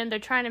on him. They're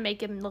trying to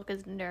make him look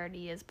as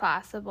nerdy as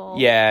possible.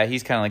 Yeah,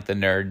 he's kind of like the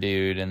nerd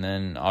dude, and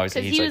then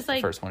obviously he's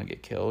like the first one to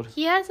get killed.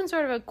 He has some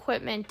sort of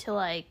equipment to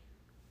like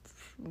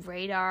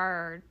radar,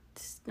 or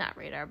not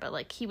radar, but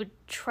like he would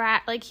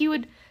track, like he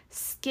would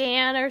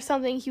scan or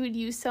something. He would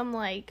use some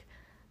like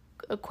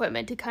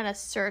equipment to kind of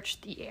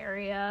search the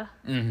area.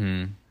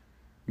 Mm-hmm.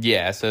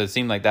 Yeah, so it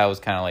seemed like that was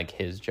kind of like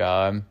his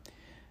job.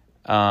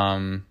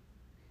 I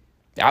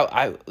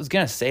was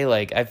gonna say,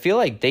 like, I feel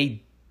like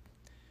they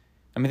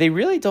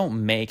really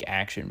don't make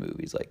action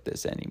movies like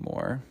this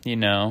anymore, you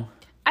know?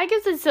 I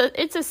guess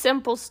it's a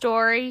simple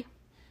story.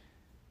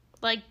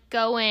 Like,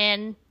 go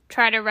in,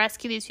 try to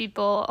rescue these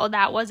people. Oh,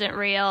 that wasn't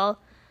real.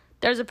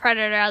 There's a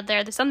predator out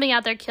there. There's something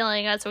out there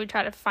killing us, so we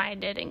try to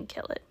find it and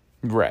kill it.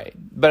 Right.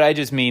 But I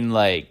just mean,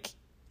 like,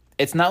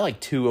 it's not, like,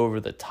 too over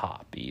the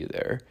top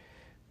either,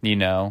 you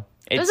know?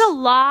 There's a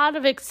lot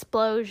of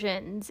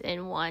explosions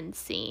in one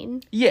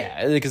scene.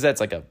 Yeah, because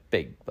that's like a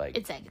big, like...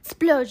 It's like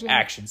explosion.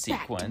 Action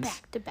sequence.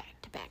 Back to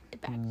back to back to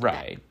back to back.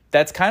 Right.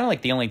 That's kind of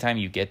like the only time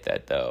you get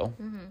that, though.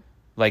 Mm-hmm.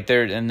 Like,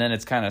 and then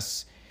it's kind of...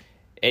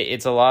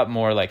 It's a lot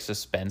more, like,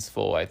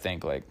 suspenseful, I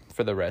think, like,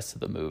 for the rest of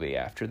the movie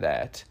after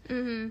that.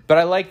 Mm-hmm. But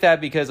I like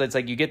that because it's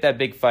like you get that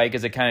big fight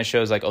because it kind of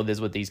shows, like, oh, this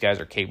is what these guys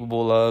are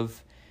capable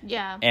of.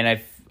 Yeah.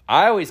 And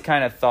I always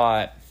kind of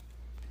thought...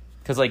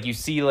 Because, like, you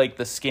see, like,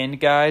 the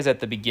skinned guys at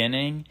the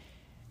beginning.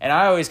 And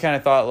I always kind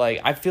of thought, like,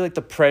 I feel like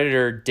the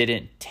Predator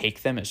didn't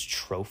take them as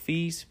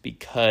trophies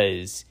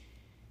because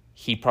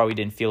he probably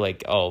didn't feel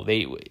like, oh,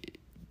 they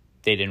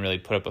didn't really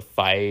put up a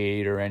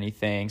fight or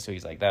anything. So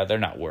he's like, they're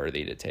not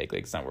worthy to take.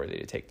 Like, it's not worthy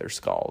to take their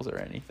skulls or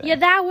anything. Yeah,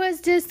 that was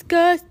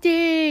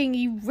disgusting.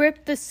 You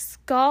ripped the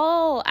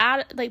skull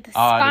out, like, the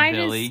spine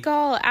of his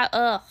skull out.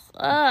 Ugh.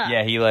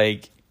 Yeah, he,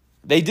 like...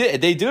 They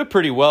do it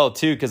pretty well,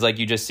 too, because, like,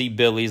 you just see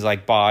Billy's,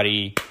 like,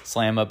 body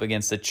slam up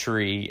against a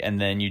tree, and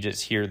then you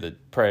just hear the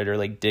Predator,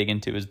 like, dig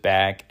into his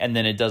back, and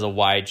then it does a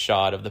wide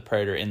shot of the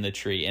Predator in the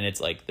tree, and it's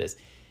like this.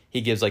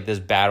 He gives, like, this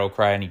battle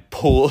cry, and he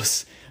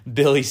pulls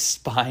Billy's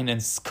spine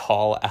and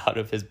skull out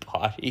of his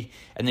body,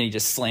 and then he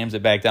just slams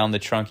it back down the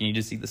trunk, and you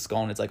just see the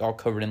skull, and it's, like, all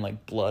covered in,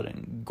 like, blood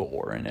and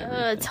gore and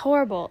everything. It's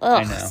horrible.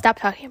 Ugh, stop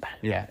talking about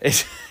it. Yeah.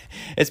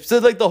 It's so,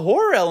 like, the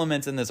horror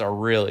elements in this are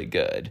really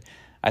good.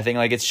 I think,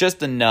 like, it's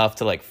just enough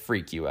to, like,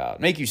 freak you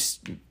out. Make you,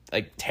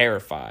 like,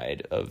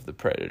 terrified of the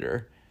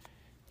Predator.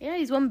 Yeah,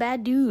 he's one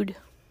bad dude.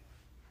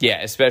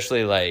 Yeah,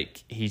 especially,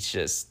 like, he's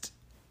just...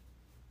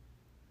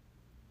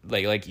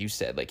 Like you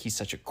said, like, he's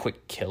such a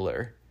quick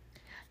killer.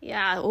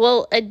 Yeah,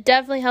 well, it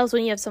definitely helps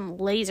when you have some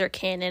laser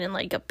cannon and,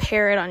 like, a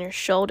parrot on your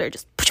shoulder.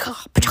 Just...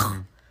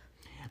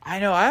 I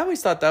know, I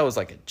always thought that was,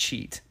 like, a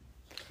cheat.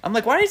 I'm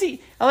like, why does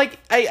he...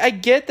 I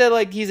get that,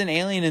 like, he's an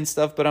alien and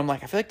stuff, but I'm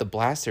like, I feel like the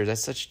blaster,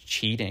 that's such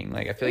cheating.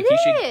 Like, I feel like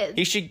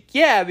he should...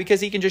 Yeah, because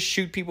he can just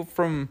shoot people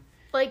from,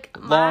 like,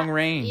 long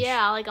range.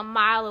 Yeah, like a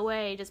mile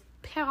away. Just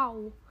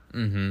pow.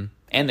 Mm-hmm.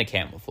 And the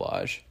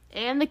camouflage.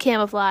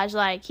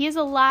 Like, he has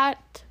a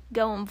lot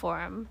going for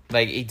him.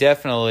 Like, he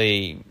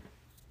definitely...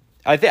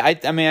 I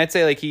mean, I'd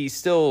say, like, he's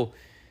still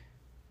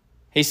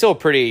a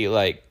pretty,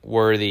 like,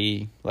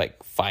 worthy,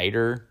 like,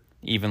 fighter...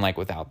 Even, like,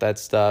 without that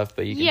stuff.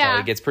 But you can tell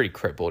he gets pretty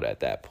crippled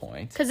at that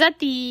point. Because at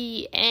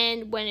the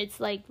end, when it's,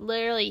 like,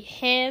 literally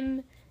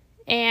him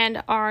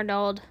and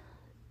Arnold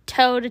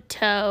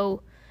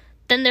toe-to-toe,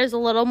 then there's a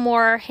little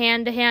more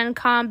hand-to-hand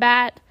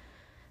combat.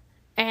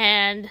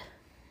 And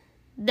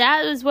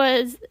that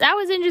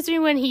was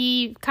interesting when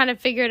he kind of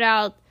figured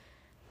out,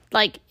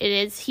 like, it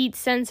is heat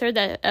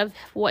sensor of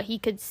what he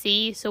could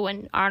see. So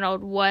when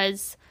Arnold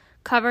was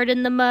covered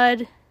in the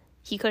mud...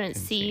 He couldn't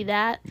see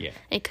that. Yeah.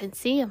 And couldn't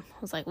see him. I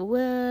was like,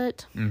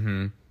 what?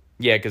 Mm-hmm.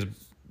 Yeah, because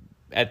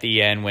at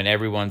the end, when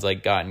everyone's,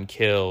 like, gotten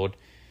killed,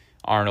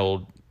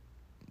 Arnold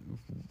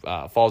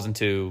falls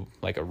into,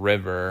 like, a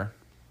river.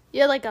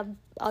 Yeah, like a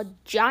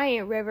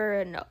giant river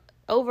and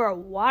over a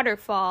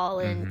waterfall,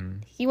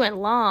 and he went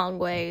long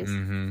ways.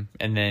 Mm-hmm.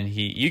 And then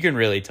you can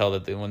really tell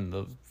that when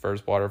the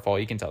first waterfall,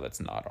 you can tell that's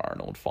not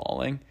Arnold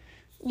falling.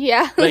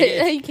 Yeah,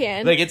 like you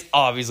can. Like, it's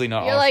obviously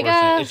not Arnold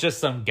Schwarzenegger. It's just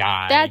some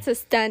guy. That's a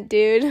stunt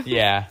dude.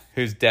 Yeah,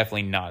 who's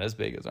definitely not as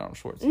big as Arnold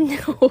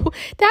Schwarzenegger. No,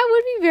 that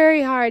would be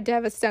very hard to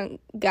have a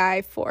stunt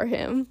guy for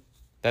him.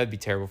 That'd be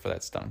terrible for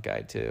that stunt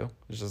guy too.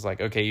 It's just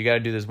like, okay, you got to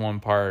do this one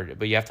part,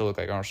 but you have to look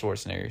like Arnold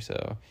Schwarzenegger,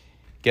 so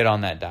get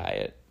on that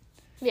diet.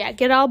 Yeah,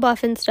 get all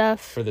buff and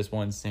stuff. For this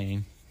one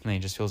scene. And he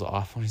just feels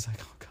awful. And he's like,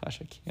 oh, gosh,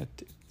 I can't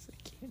do this. I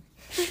can't.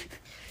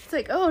 It's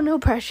like, oh, no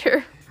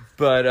pressure.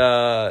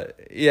 But,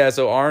 yeah,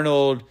 so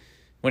Arnold,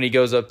 when he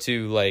goes up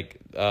to, like,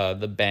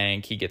 the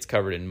bank, he gets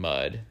covered in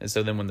mud. And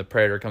so then when the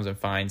Predator comes and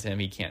finds him,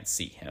 he can't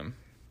see him.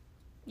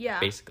 Yeah.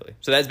 Basically.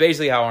 So that's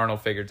basically how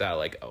Arnold figures out,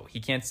 like, oh, he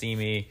can't see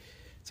me.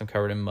 So I'm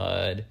covered in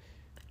mud.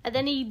 And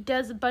then he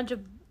does a bunch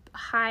of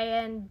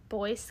high-end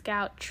Boy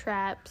Scout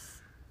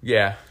traps.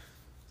 Yeah.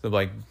 So,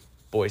 like,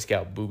 Boy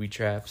Scout booby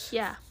traps.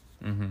 Yeah.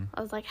 Mm-hmm.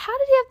 I was like, how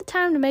did he have the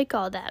time to make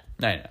all that?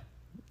 I know.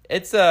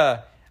 It's,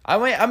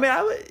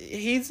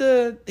 he's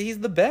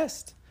the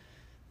best.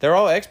 They're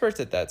all experts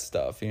at that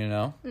stuff, you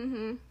know?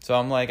 Mm-hmm. So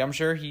I'm like, I'm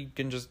sure he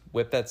can just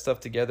whip that stuff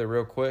together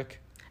real quick.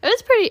 It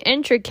was pretty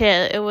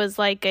intricate. It was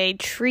like a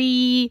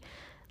tree,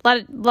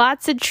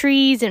 lots of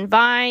trees and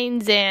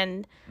vines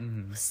and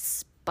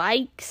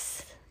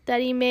spikes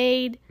that he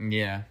made.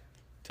 Yeah.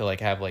 To, like,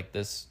 have, like,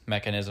 this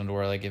mechanism to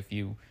where, like, if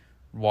you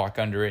walk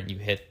under it and you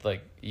hit,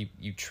 like,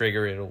 you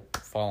trigger it, it'll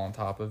fall on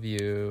top of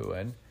you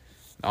and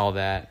all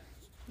that.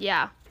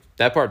 Yeah.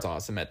 That part's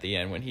awesome at the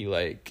end when he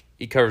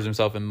covers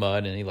himself in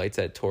mud and he lights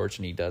that torch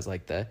and he does,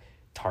 like, the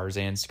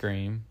Tarzan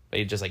scream.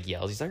 He just, like,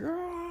 yells. He's like,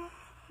 "Rah!"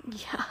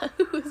 Yeah,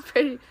 it was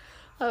that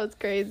was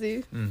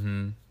crazy.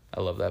 Mm-hmm. I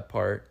love that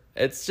part.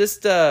 It's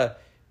just,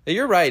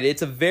 you're right.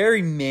 It's a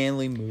very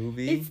manly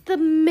movie. It's the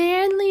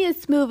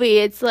manliest movie.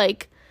 It's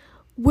like,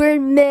 we're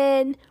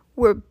men,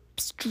 we're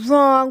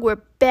strong,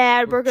 we're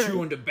bad, we're gonna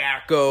chewing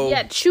tobacco.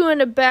 Yeah, chewing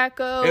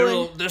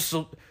tobacco.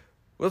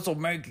 This'll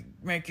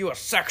make you a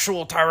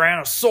sexual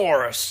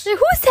tyrannosaurus. Who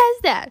says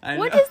that? I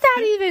What know. does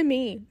that even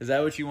mean? Is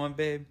that what you want,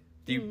 babe?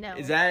 No.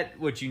 Is that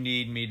what you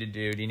need me to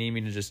do? Do you need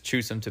me to just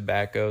chew some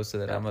tobacco so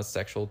that I'm a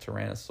sexual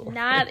tyrannosaurus?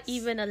 Not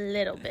even a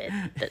little bit.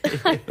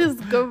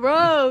 It's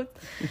gross.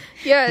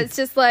 Yeah, it's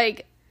just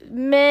like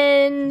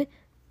men,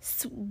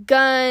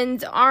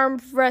 guns,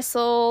 arm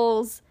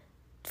wrestles,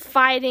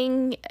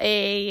 fighting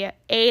a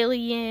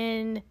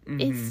alien.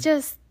 It's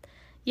just,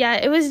 yeah,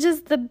 it was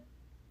just the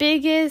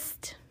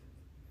biggest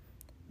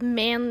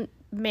man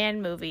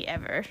movie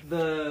ever.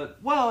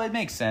 It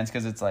makes sense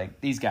because it's like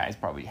these guys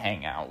probably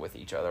hang out with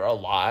each other a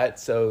lot,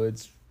 so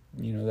it's,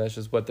 you know, that's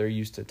just what they're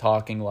used to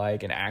talking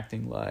like and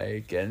acting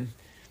like and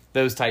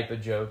those type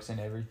of jokes and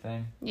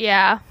everything.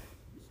 Yeah.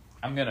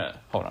 I'm gonna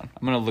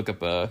look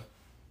up a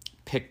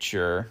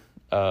picture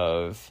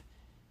of,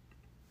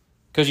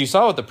 because you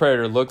saw what the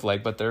Predator looked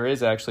like, but there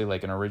is actually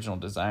like an original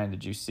design.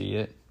 Did you see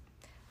it?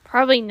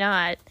 Probably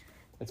not.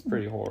 It's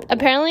pretty horrible.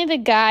 Apparently the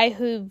guy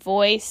who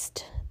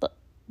voiced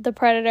the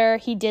Predator,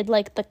 he did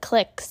like the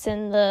clicks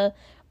and the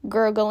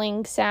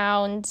gurgling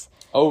sounds.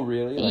 Oh,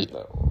 really? Like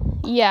that?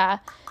 Yeah.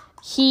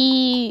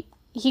 He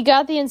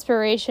got the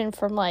inspiration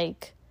from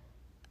like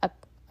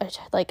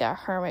a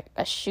hermit,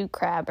 a shoe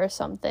crab or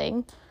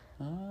something.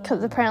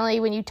 Because apparently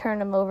when you turn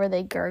them over,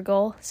 they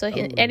gurgle. So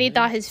and he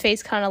thought his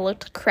face kind of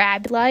looked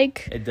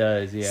crab-like. It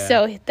does, yeah.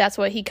 So that's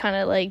what he kind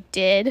of like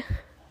did.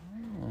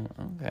 Oh,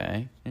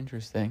 okay,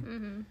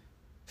 interesting.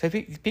 So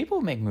people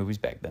who make movies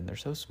back then, they're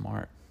so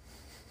smart.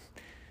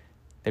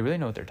 They really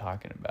know what they're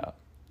talking about.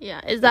 Yeah,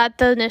 is that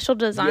the initial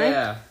design?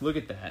 Yeah, look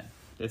at that.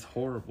 It's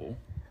horrible.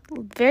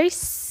 Very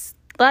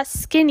less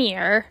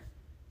skinnier.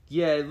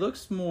 Yeah, it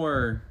looks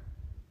more.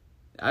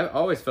 I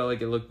always felt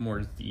like it looked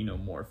more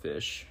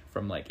xenomorphish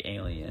from like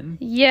Alien.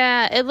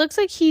 Yeah, it looks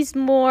like he's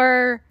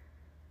more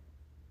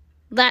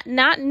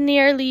not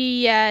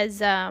nearly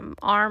as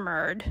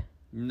armored.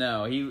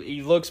 No,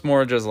 he looks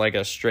more just like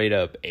a straight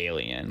up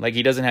alien. Like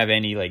he doesn't have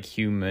any like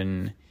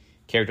human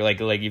character. Like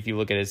if you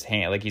look at his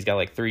hand, like he's got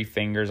like 3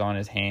 fingers on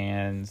his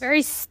hands.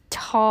 Very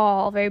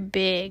tall, very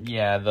big.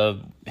 Yeah,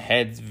 the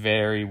head's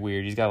very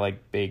weird. He's got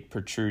like big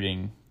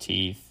protruding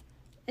teeth.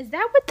 Is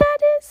that what that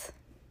is?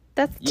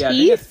 That's Yeah, teeth? I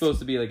think it's supposed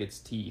to be like its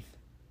teeth.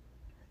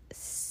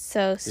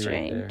 So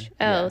strange.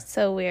 Oh, Yeah.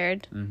 so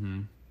weird.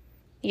 Mm-hmm.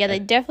 Yeah, they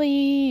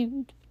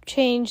definitely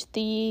changed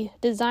the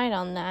design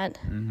on that.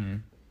 Mm-hmm.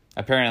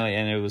 Apparently,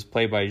 and it was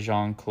played by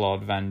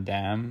Jean-Claude Van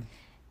Damme.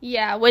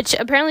 Yeah, which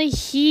apparently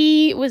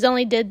he was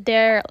only did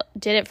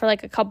it for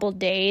like a couple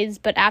days,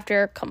 but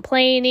after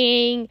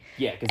complaining,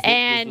 Yeah, because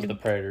this was the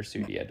Predator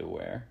suit he had to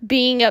wear.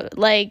 being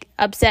like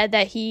upset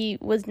that he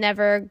was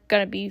never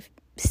gonna be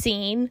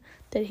seen,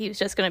 that he was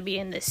just gonna be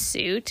in this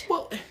suit.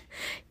 Well,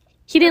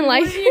 He didn't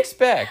what like did he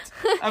expect?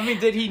 I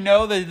mean, did he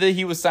know that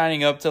he was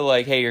signing up to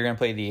like, hey, you're gonna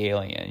play the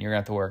alien, you're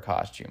gonna have to wear a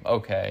costume?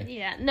 Okay.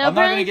 Yeah, no, I'm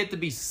not gonna get to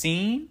be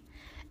seen.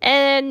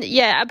 And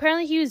yeah,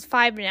 apparently he was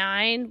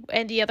 5'9",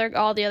 and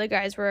all the other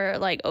guys were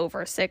like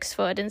over 6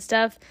 foot and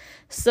stuff.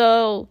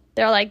 So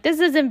they're like, this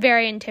isn't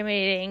very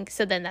intimidating.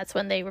 So then that's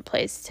when they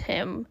replaced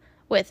him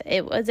with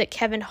was it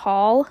Kevin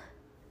Hall?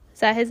 Is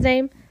that his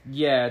name?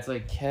 Yeah, it's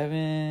like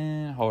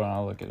Kevin. Hold on,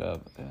 I'll look it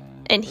up.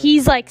 And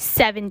he's like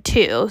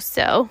 7'2",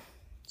 so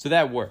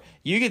that worked.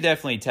 You could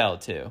definitely tell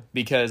too,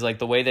 because like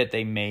the way that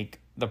they make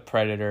the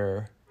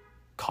Predator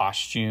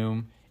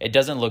costume it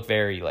doesn't look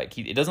very like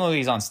it doesn't look like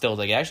he's on stilts.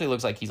 Like it actually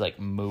looks like he's like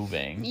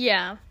moving.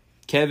 Yeah.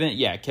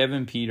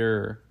 Kevin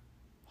Peter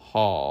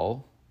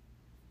Hall,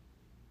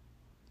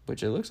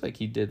 which it looks like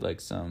he did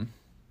like some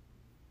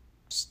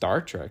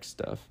Star Trek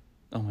stuff.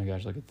 Oh my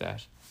gosh, look at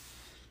that.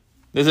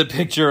 There's a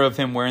picture of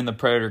him wearing the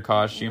Predator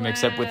costume,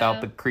 except without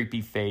the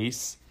creepy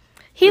face.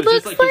 He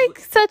looks like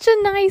such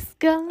a nice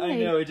guy. I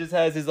know, it just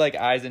has his like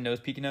eyes and nose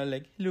peeking out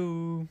like,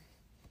 hello.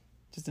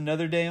 Just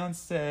another day on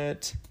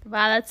set.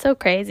 Wow, that's so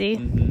crazy.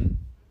 Mm-hmm.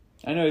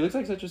 I know, he looks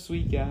like such a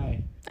sweet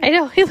guy. I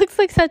know, he looks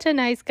like such a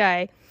nice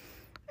guy.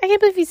 I can't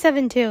believe he's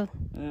 7'2".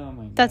 Oh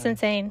my god. That's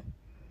insane.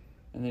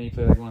 And then he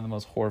played like one of the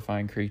most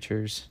horrifying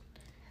creatures.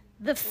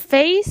 The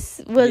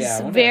face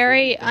was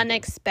very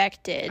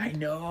unexpected. I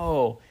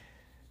know.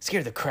 It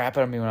scared the crap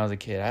out of me when I was a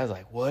kid. I was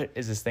like, what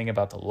is this thing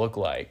about to look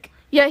like?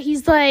 Yeah,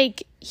 he's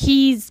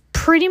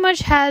pretty much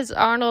has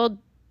Arnold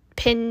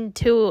pinned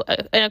in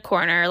a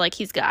corner, like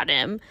he's got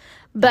him.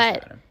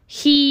 But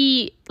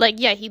he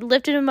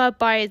lifted him up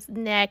by his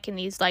neck and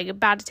he's like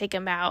about to take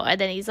him out. And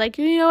then he's like,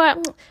 you know what?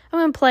 I'm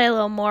going to play a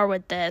little more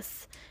with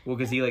this. Well,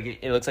 because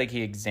it looks like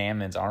he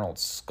examines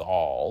Arnold's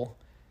skull.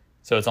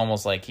 So it's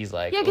almost like he's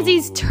like... Yeah, because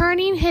he's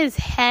turning his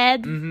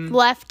head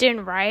left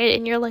and right,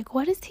 and you're like,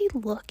 what is he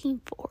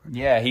looking for?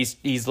 Yeah,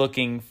 he's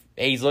looking...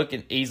 He's like...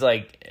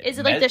 Is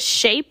it like the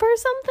shape or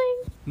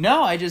something?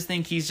 No, I just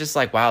think he's just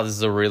like, wow, this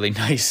is a really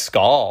nice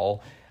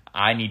skull.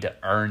 I need to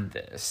earn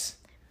this.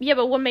 Yeah,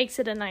 but what makes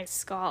it a nice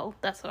skull?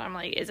 That's what I'm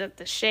like. Is it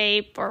the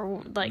shape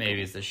or like...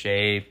 Maybe it's the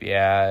shape.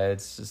 Yeah,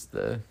 it's just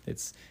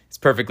It's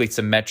perfectly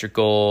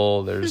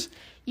symmetrical. There's...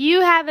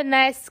 You have a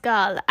nice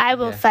skull. I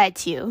will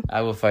fight you.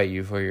 I will fight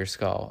you for your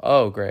skull.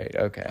 Oh, great.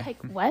 Okay.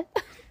 Like, what?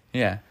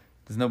 Yeah.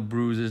 There's no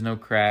bruises, no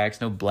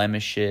cracks, no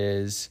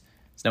blemishes.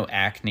 There's no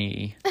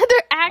acne. There's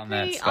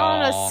acne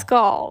on a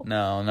skull.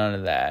 No, none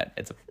of that.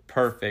 It's a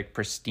perfect,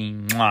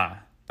 pristine... Mwah.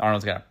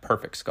 Arnold's got a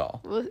perfect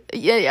skull.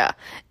 Yeah.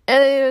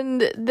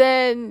 And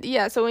then,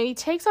 so when he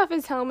takes off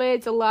his helmet,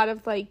 it's a lot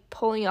of, like,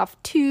 pulling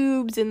off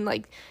tubes and,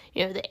 like,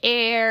 you know, the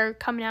air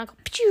coming out.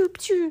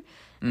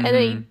 And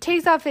then he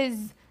takes off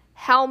his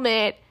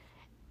helmet,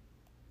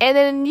 and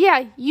then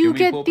you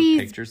get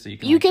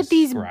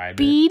these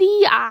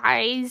beady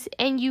eyes,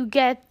 and you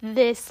get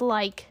this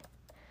like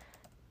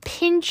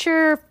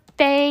pincher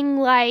fang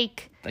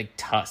like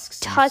tusks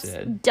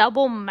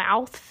double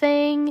mouth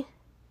thing.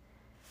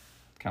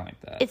 Kind of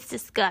like that. It's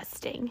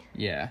disgusting.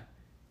 Yeah,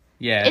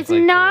 it's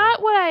like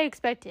not what I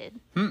expected.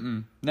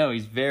 No,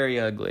 he's very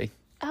ugly.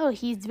 Oh,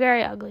 he's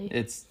very ugly.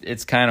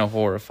 It's kind of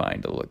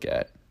horrifying to look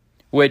at,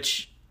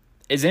 which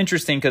is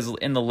interesting because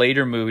in the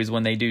later movies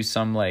when they do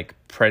some like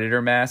Predator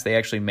mask, they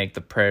actually make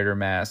the Predator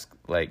mask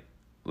like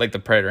the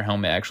Predator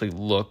helmet actually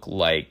look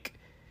like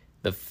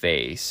the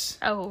face.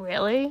 Oh,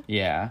 really?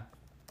 Yeah,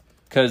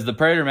 because the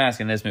Predator mask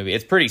in this movie,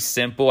 it's pretty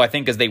simple. I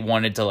think because they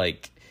wanted to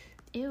like...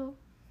 Ew.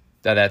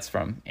 That's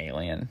from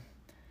Alien.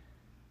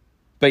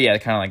 But yeah,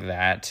 kind of like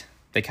that.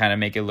 They kind of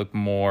make it look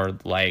more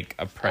like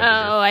a Predator face.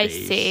 I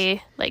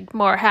see. Like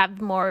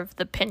have more of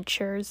the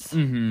pinchers.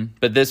 Mm-hmm.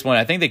 But this one,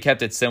 I think they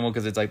kept it simple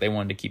because it's like they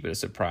wanted to keep it a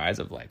surprise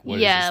of like, what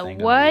is this thing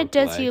gonna what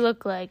does like? he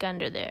look like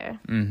under there?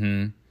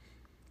 Mm-hmm.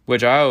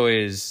 Which I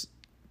always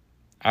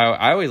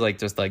like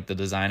just like the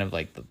design of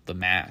like the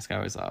mask. I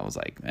was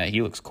like, man,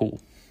 he looks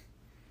cool.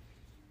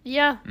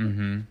 Yeah.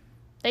 Mm-hmm.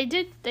 They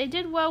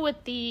did well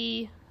with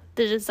the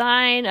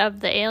design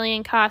of the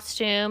alien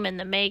costume and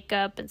the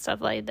makeup and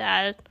stuff like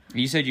that.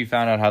 You said you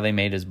found out how they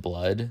made his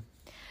blood.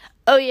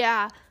 Oh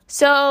yeah.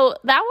 So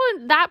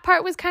that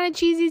part was kind of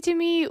cheesy to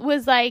me.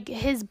 Was like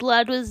his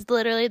blood was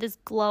literally this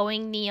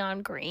glowing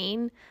neon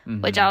green,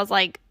 which I was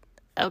like,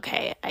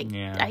 okay, I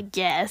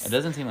guess. It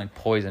doesn't seem like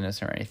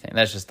poisonous or anything.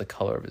 That's just the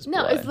color of his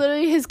blood. No, it's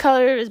literally his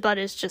color of his blood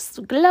is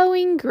just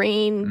glowing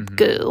green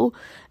goo.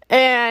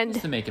 And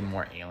just to make it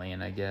more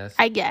alien, I guess.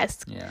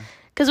 Yeah.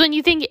 Because when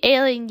you think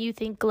alien, you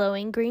think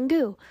glowing green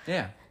goo.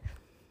 Yeah.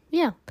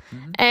 Yeah.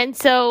 And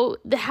so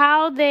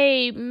how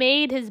they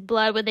made his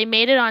blood, when they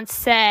made it on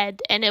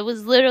set, and it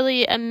was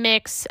literally a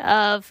mix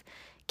of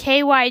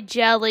KY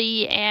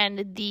jelly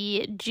and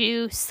the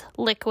juice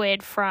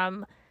liquid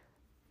from...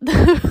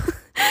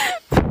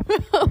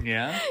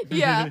 Yeah?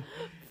 Yeah.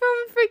 From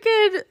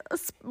freaking...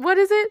 What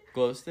is it?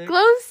 Glow sticks?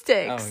 Glow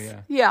sticks. Oh,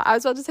 yeah. Yeah, I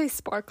was about to say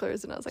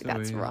sparklers, and I was like,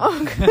 that's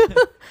wrong.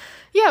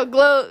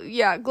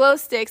 Glow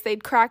sticks.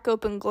 They'd crack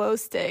open glow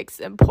sticks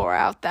and pour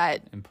out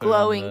that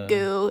glowing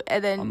goo,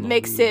 and then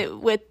mix it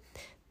with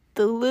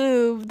the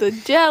lube, the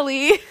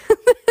jelly,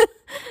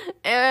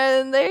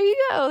 and there you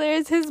go.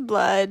 There's his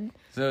blood.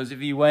 So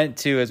if you went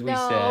to, as we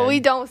said... No,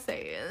 we don't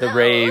say it. The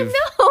rave.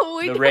 No,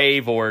 we the don't.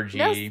 rave orgy.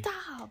 No,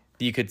 stop.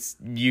 You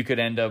could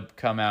end up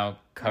come out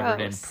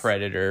covered in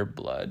Predator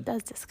blood.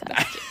 That's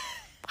disgusting.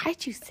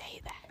 Why'd you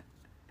say that?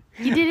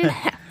 You didn't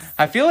have to say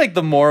I feel like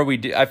the more we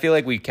do, I feel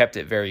like we kept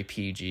it very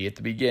PG at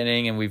the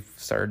beginning, and we've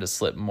started to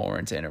slip more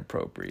into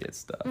inappropriate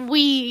stuff.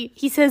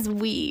 He says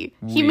we.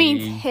 He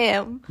means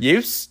him.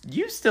 You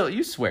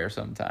swear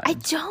sometimes. I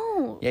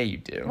don't. Yeah, you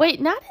do. Wait,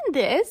 not in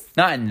this.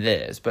 Not in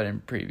this, but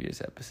in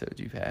previous episodes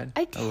you've had.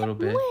 I did. A little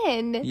bit.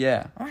 When?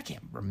 Yeah. Oh, I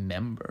can't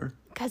remember.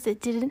 Because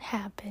it didn't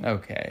happen.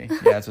 Okay.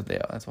 Yeah, that's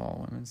what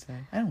all women say.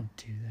 I don't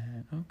do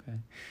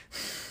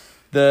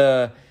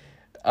that.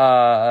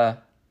 Okay.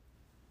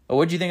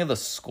 What'd you think of the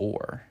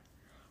score?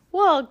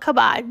 Well, come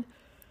on.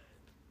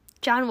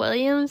 John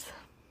Williams,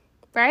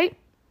 right?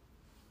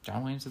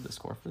 John Williams did the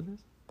score for this?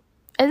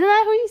 Isn't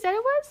that who you said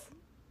it was?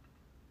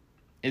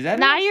 Is that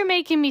Now you're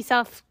making me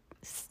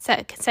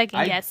second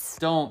guess. I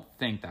don't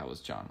think that was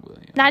John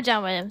Williams. Not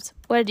John Williams.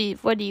 What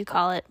do you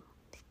call it?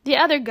 The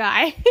other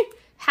guy.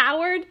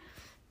 Howard?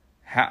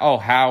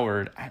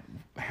 Howard.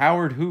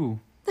 Howard who?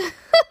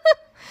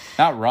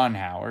 Not Ron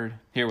Howard.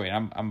 Here, wait.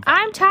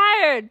 I'm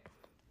tired.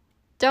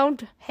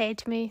 Don't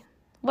hate me.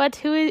 What?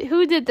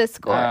 Who did the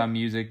score?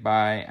 Music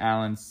by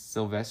Alan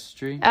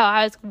Silvestri. Oh,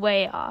 I was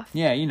way off.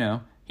 Yeah, you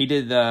know. He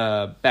did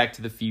Back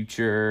to the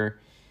Future,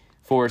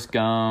 Forrest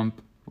Gump,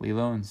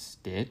 Lilo and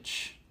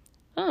Stitch,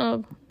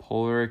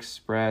 Polar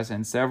Express,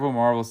 and several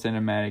Marvel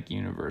Cinematic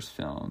Universe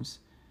films.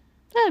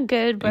 A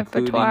good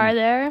repertoire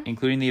there.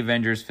 Including the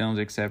Avengers films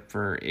except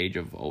for Age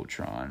of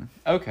Ultron.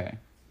 Okay.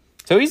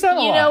 So he's done a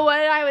lot. You know what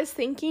I was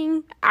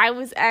thinking? I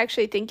was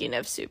actually thinking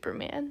of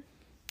Superman.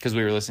 Because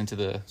we were listening to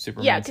the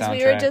Superman soundtrack. Yeah, because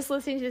we were just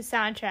listening to the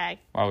soundtrack.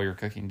 While we were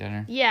cooking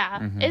dinner. Yeah.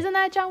 Mm-hmm. Isn't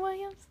that John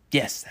Williams?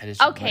 Yes, that is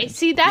John Okay, Williams.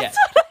 see, that's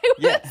what I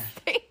was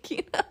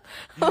thinking of.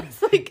 I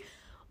was like,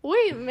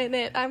 wait a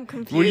minute, I'm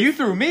confused. Well, you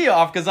threw me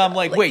off because I'm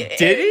like, wait,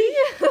 did he?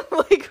 I'm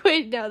like,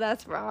 wait, no,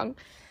 that's wrong.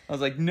 I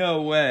was like,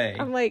 no way.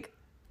 I'm like,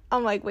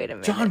 wait a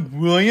minute. John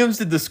Williams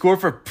did the score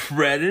for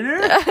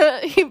Predator?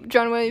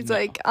 John Williams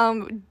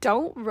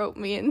don't rope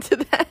me into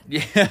that.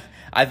 Yeah,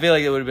 I feel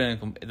like it would have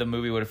been, the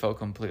movie would have felt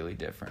completely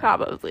different.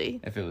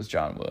 Probably. If it was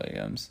John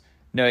Williams.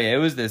 No, yeah, it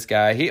was this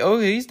guy.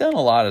 He's done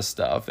a lot of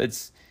stuff.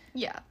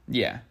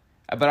 Yeah.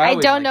 But I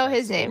don't know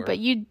his name, but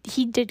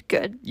he did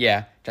good.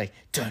 Yeah. Like,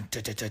 dun,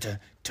 dun, dun, dun, dun,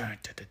 dun,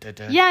 dun, dun,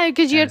 dun. Yeah,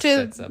 because you have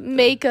to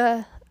make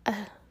a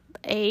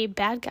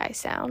bad guy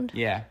sound.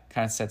 Yeah,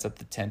 kind of sets up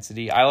the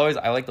tensity. I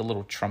like the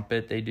little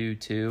trumpet they do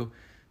too,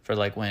 for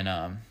like when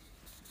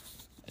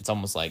it's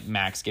almost like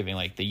Max giving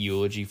like the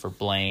eulogy for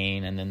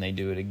Blaine, and then they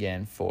do it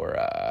again for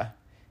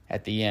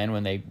at the end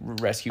when they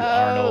rescue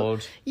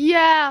Arnold.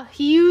 Yeah,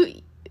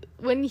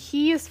 when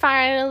he is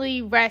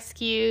finally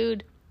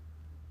rescued,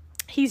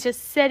 he's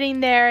just sitting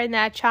there in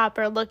that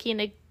chopper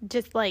looking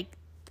just like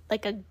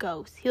a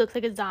ghost. He looks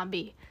like a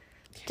zombie.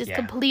 Just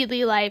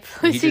completely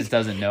lifeless. He just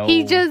doesn't know.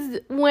 He just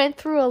went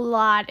through a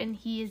lot, and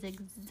he is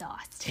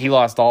exhausted. He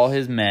lost all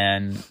his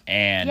men,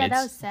 and that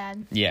was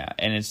sad. Yeah,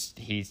 and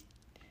he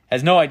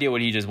has no idea what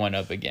he just went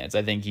up against.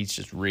 I think he's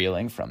just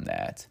reeling from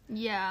that.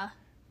 Yeah.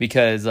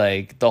 Because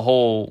like the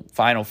whole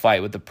final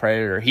fight with the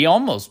Predator, he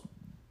almost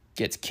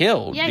gets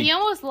killed. Yeah, he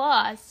almost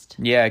lost.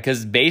 Yeah,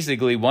 because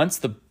basically once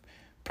the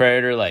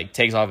Predator like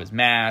takes off his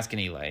mask and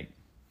he like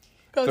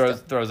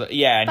throws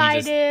and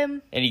fight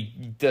him, and he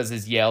does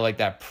his yell, like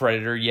that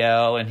Predator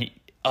yell, and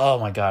oh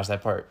my gosh,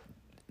 that part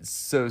is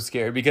so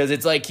scary because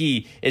it's like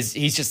he's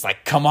just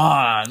like, come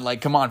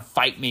on,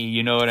 fight me,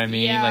 you know what I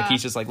mean? Yeah. Like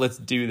he's just like, let's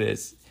do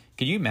this.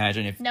 Could you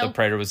imagine if the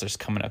Predator was just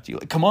coming up to you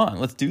like, come on,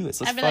 let's do this,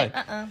 let's fight?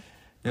 Like,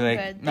 You're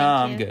like, no,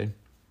 I'm good.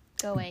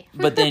 Go away.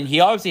 But then he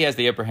obviously has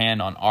the upper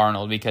hand on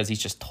Arnold because he's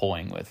just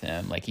toying with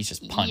him. Like, he's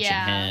just punching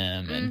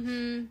him.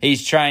 And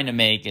he's trying to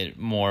make it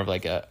more of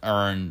like a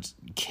earned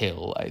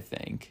kill, I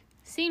think.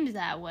 Seems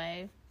that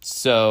way.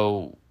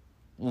 So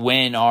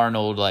when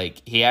Arnold,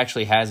 like, he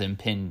actually has him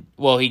pinned...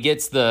 Well,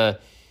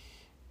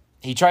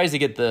 he tries to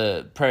get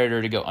the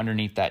Predator to go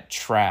underneath that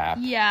trap.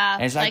 Yeah.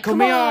 And it's like, come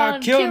here,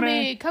 kill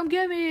me. Come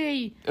get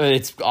me.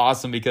 It's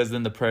awesome because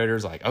then the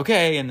Predator's like,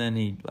 okay. And then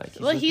he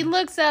like... he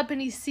looks up and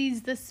he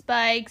sees the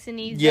spikes and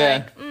he's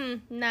like,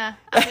 nah.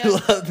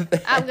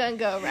 I'm going to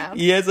go around.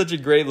 He has such a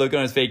great look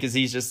on his face because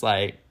he's just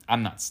like,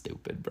 I'm not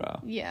stupid,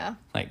 bro. Yeah.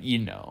 Like,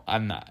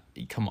 I'm not.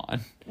 Come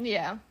on.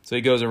 Yeah. So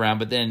he goes around,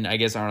 but then I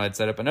guess Arnold had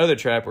set up another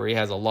trap where he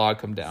has a log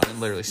come down and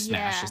literally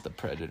smashes the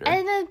Predator.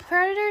 And then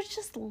Predator's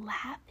just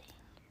laughing.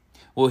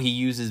 Well, he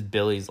uses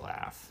Billy's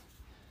laugh.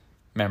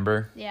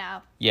 Remember?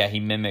 Yeah. Yeah,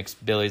 he mimics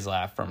Billy's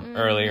laugh from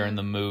earlier in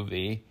the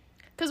movie.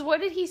 Because what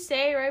did he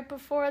say right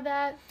before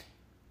that?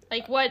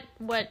 Like, what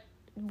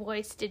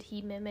voice did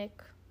he mimic?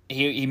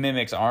 He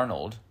mimics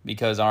Arnold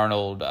because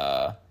Arnold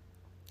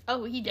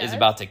he does? is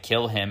about to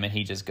kill him, and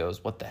he just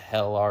goes, what the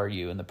hell are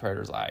you? And the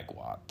Predator's like,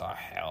 what the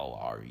hell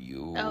are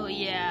you? Oh,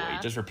 yeah.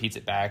 He just repeats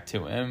it back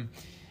to him.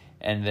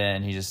 And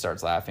then he just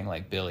starts laughing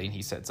like Billy, and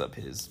he sets up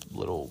his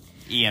little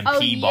EMP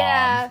bomb.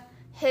 Yeah.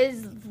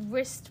 His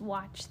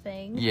wristwatch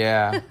thing.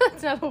 Yeah.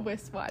 It's not a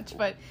wristwatch,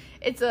 but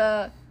it's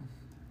a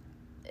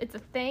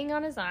thing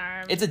on his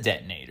arm. It's a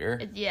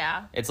detonator.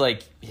 Yeah. It's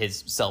like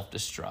his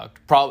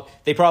self-destruct.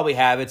 They probably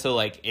have it so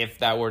like if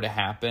that were to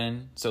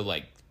happen, so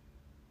like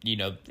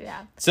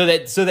Yeah. so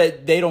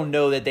that they don't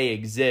know that they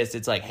exist.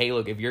 It's like, hey,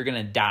 look, if you're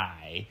gonna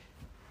die,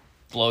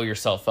 blow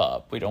yourself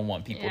up. We don't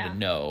want people to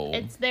know.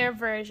 It's their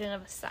version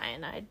of a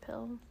cyanide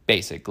pill,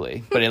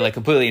 basically, but it like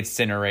completely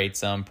incinerates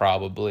them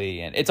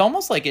probably, and it's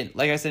almost like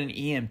I said, an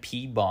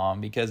EMP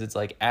bomb, because it's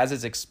like as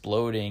it's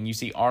exploding, you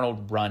see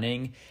Arnold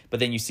running,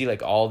 but then you see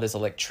like all this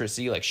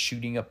electricity like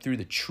shooting up through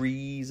the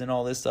trees and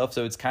all this stuff.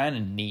 So it's kind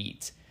of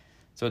neat.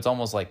 So it's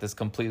almost like this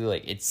completely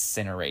like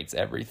incinerates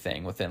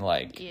everything within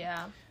like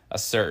a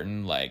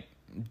certain like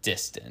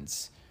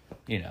distance,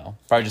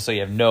 probably just so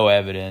you have no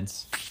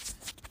evidence.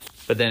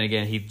 But then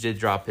again, he did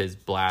drop his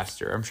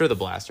blaster. I'm sure the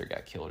blaster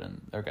got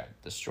got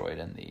destroyed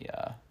in the...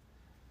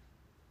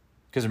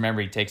 Because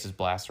remember, he takes his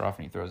blaster off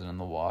and he throws it in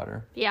the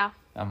water. Yeah.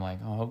 I'm like,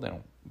 oh, I hope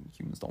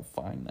humans don't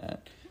find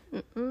that.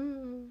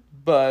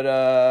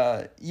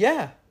 But,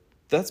 yeah,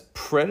 that's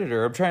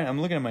Predator. I'm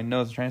looking at my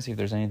notes, trying to see if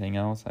there's anything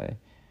else.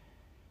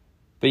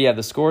 But yeah,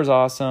 the score is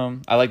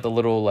awesome. I like the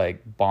little,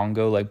 like,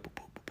 bongo, like,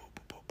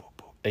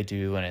 they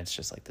do, and it's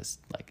just like this,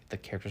 like, the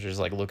characters are just,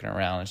 like, looking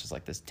around. It's just,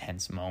 like, this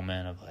tense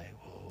moment of, like,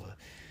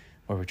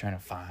 what we're trying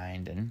to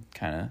find and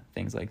kind of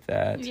things like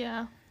that.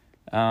 Yeah.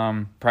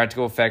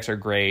 Practical effects are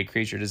great.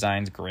 Creature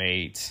design's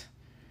great.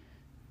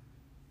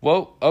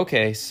 Well,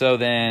 okay, so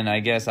then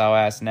I guess I'll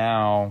ask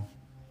now,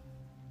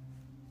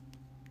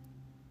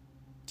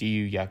 do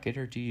you yuck it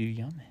or do you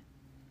yum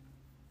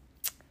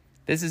it?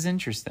 This is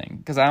interesting,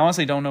 because I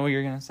honestly don't know what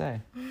you're going to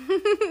say.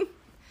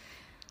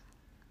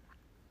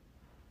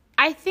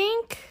 I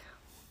think...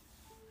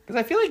 Because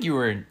I feel like you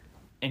were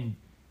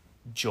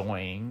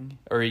enjoying,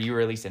 or you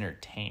were at least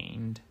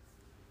entertained.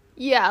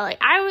 Yeah, like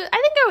I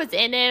think I was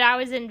in it. I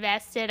was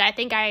invested. I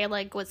think I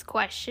like was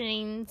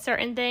questioning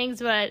certain things,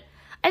 but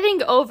I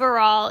think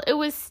overall it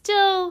was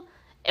still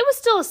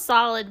a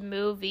solid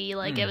movie.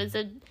 Like it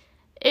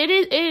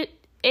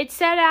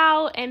set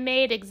out and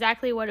made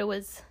exactly what it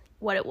was.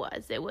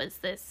 It was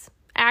this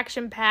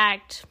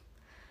action-packed,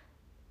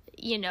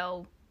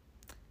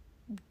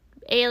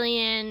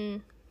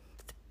 alien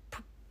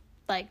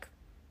like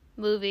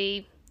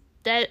movie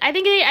that I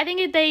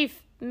think they've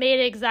made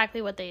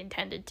exactly what they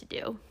intended to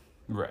do.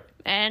 Right.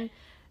 And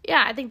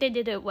yeah, I think they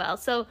did it well.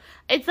 So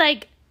it's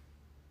like,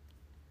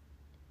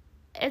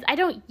 I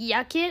don't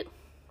yuck it.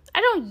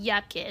 You don't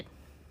yuck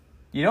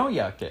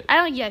it. I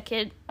don't yuck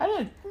it.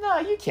 No,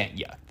 you can't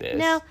yuck this.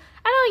 No,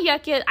 I don't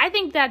yuck it. I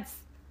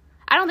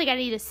don't think I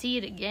need to see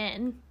it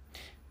again.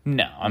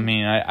 No, I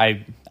mean,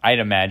 I'd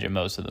imagine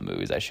most of the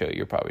movies I show you,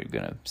 you're probably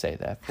going to say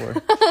that for.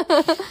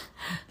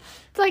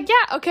 It's like,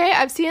 yeah, okay,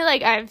 I've seen it.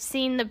 Like, I've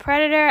seen The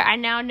Predator. I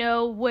now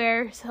know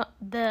where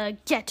the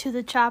 "get to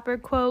the chopper"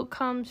 quote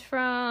comes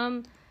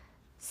from.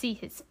 See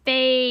his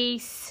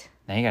face.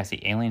 Now you got to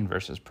see Alien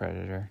versus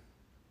Predator.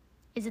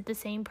 Is it the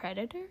same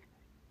Predator?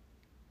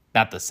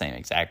 Not the same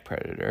exact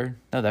Predator.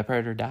 No, that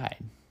Predator died.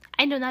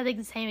 I know, not like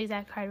the same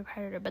exact kind of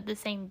Predator, but the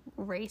same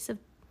race of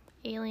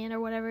alien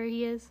or whatever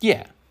he is.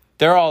 Yeah.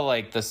 They're all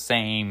like the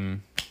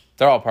same.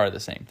 They're all part of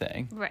the same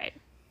thing. Right.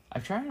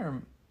 I'm trying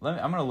to...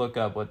 I'm going to look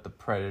up what the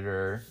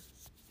Predator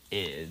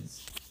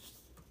is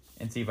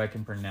and see if I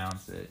can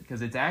pronounce it.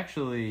 Because it's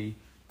actually...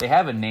 They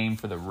have a name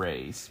for the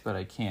race, but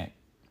I can't...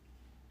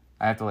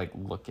 I have to, like,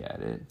 look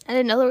at it. I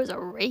didn't know there was a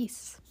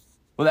race.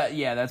 Well,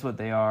 that's what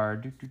they are.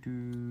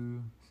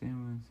 The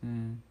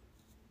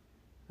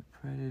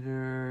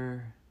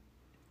Predator...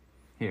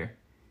 Here.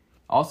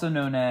 Also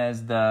known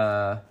as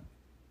the...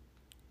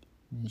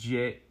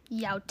 Yautja?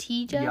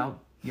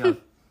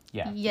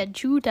 Yeah.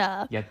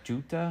 Yajuta.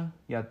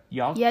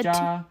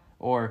 Yautja,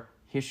 or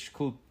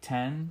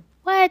Hishkulten.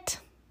 What?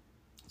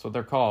 That's what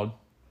they're called.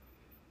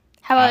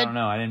 How about... I don't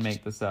know. I didn't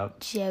make this up.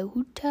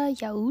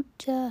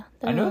 Yautja.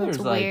 I know there's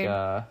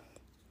weird.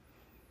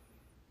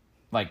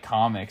 like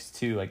comics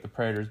too. Like the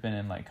Predator's been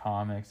in like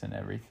comics and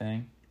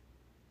everything.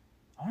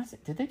 I want to say,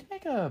 did they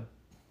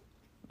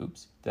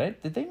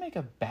make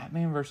a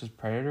Batman versus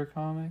Predator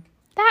comic?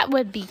 That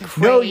would be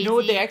crazy. No, you know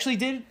what they actually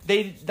did?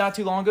 They not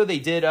too long ago they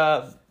did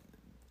the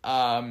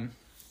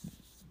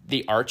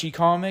Archie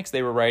comics.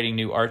 They were writing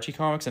new Archie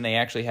comics, and they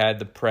actually had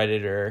the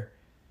Predator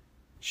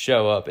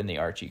show up in the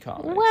Archie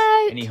comics.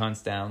 What? And he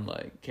hunts down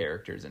like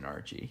characters in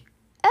Archie.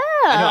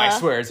 Oh. I know, I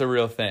swear it's a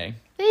real thing.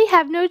 They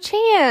have no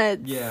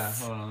chance. Yeah,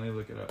 hold on, let me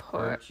look it up.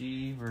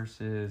 Archie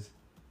versus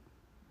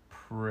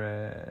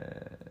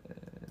Predator.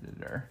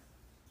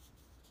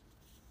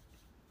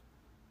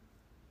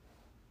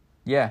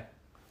 Yeah.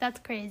 That's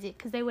crazy,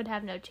 because they would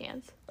have no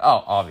chance.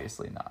 Oh,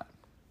 obviously not.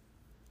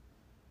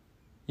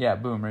 Yeah,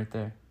 boom, right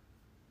there.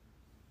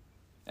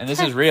 And this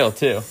is real,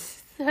 too.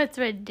 That's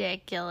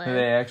ridiculous.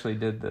 They actually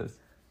did this.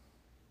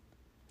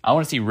 I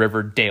want to see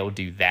Riverdale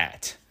do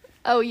that.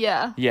 Oh,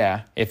 yeah.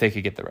 Yeah, if they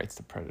could get the rights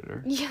to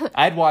Predator. Yeah.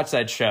 I'd watch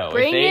that show.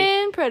 Bring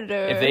in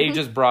Predator. If they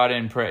just brought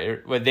in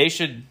Predator, what they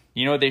should,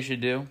 you know what they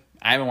should do?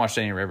 I haven't watched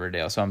any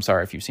Riverdale, so I'm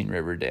sorry if you've seen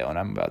Riverdale and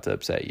I'm about to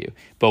upset you.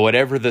 But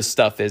whatever the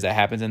stuff is that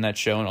happens in that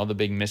show and all the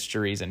big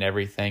mysteries and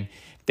everything,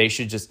 they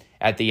should just,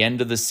 at the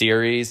end of the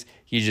series,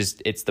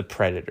 it's the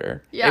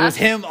Predator. Yeah. It was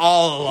him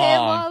all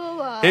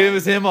along. It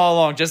was him all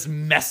along, just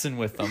messing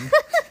with them.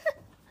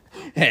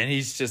 And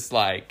he's just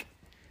like,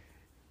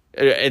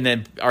 and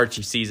then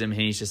Archie sees him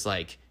and he's just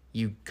like,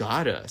 you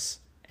got us.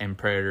 And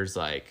Predator's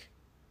like,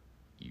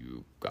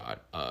 you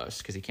got us.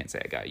 Because he can't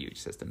say I got you. He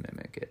just has to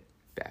mimic it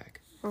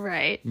back.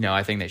 Right. No,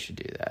 I think they should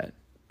do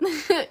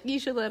that. You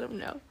should let him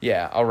know.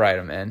 Yeah, I'll write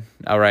him in.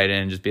 I'll write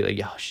in and just be like,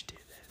 y'all should do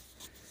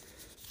this.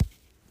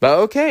 But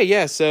okay,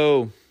 yeah,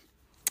 so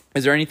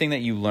is there anything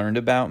that you learned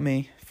about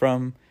me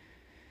from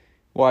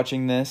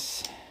watching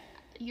this?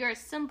 You're a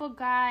simple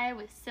guy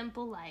with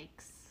simple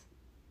likes.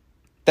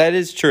 That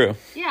is true.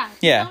 Yeah.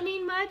 Yeah. You don't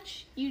need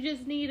much. You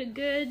just need a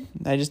good...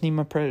 I just need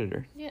my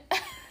Predator. Yeah.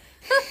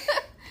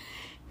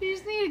 You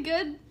just need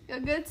a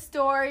good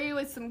story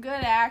with some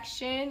good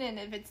action, and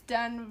if it's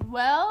done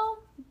well,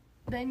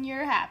 then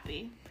you're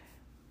happy.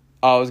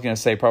 I was going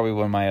to say probably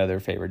one of my other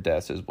favorite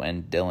deaths is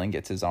when Dylan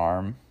gets his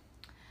arm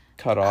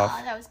cut off.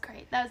 Oh, that was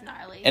great. That was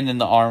gnarly. And then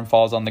the arm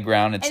falls on the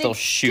ground. It's still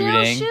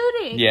shooting. Still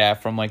shooting. Yeah,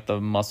 from like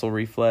the muscle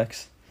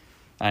reflex.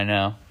 I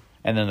know.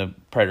 And then the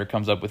Predator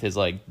comes up with his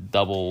like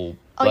double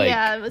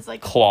it was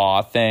like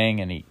claw thing,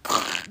 and he...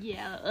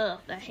 Yeah,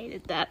 I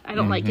hated that. I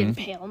don't like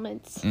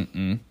impalements.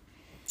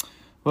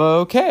 Well,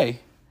 okay.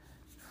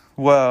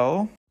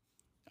 Well,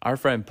 our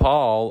friend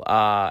Paul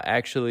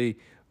actually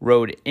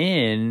wrote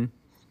in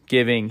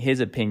giving his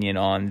opinion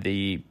on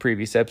the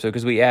previous episode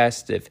because we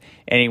asked if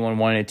anyone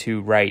wanted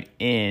to write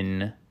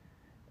in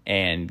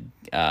and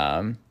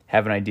have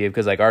an idea,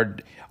 because like our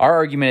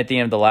argument at the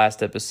end of the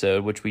last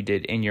episode, which we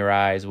did In Your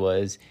Eyes,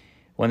 was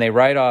when they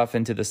ride off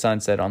into the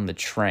sunset on the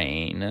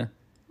train,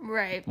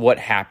 right? What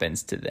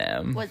happens to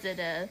them? Was it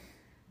a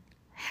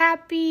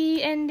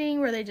happy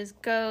ending where they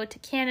just go to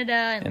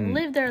Canada and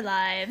live their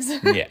lives?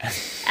 Yeah.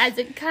 As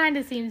it kind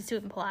of seems to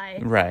imply.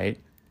 Right.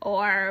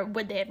 Or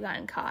would they have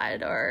gotten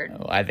caught? Or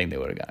I think they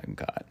would have gotten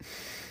caught.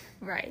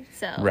 Right.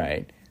 So.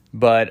 Right.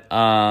 But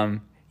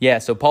yeah,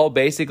 so Paul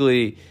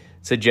basically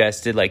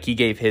suggested, like, he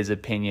gave his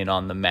opinion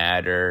on the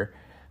matter.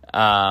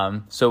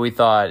 So we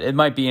thought it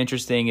might be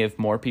interesting if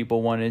more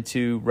people wanted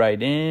to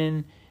write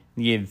in,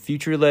 give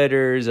future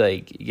letters,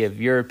 like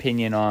give your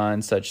opinion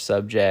on such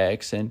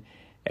subjects and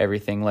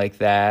everything like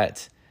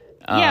that.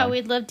 Yeah,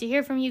 we'd love to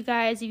hear from you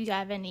guys. If you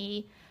have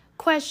any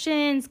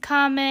questions,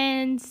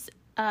 comments,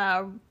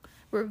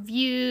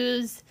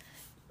 reviews,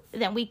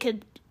 then we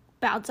could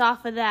bounce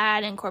off of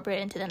that and incorporate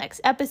it into the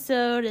next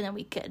episode, and then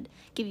we could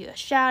give you a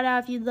shout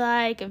out if you'd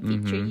like and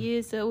feature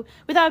you. So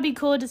we thought it'd be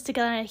cool just to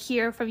kind of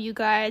hear from you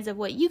guys of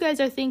what you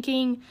guys are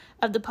thinking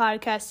of the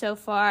podcast so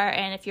far,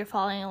 and if you're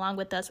following along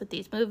with us with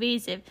these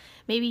movies, if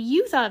maybe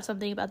you thought of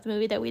something about the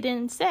movie that we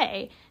didn't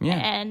say,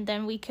 and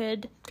then we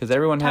could, because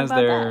everyone has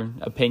their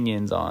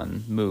opinions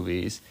on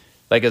movies.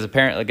 Like,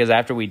 as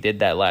after we did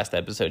that last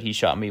episode, he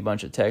shot me a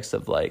bunch of texts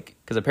of, like,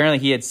 because apparently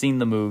he had seen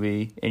the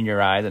movie In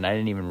Your Eyes, and I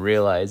didn't even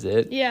realize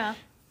it. Yeah.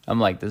 I'm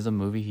like, this is a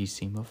movie he's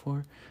seen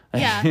before?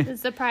 Yeah, it's a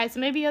surprise. So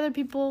maybe other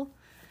people...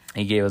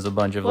 He gave us a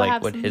bunch of,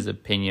 like, what his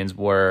opinions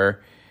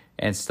were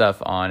and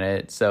stuff on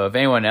it. So if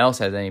anyone else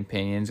has any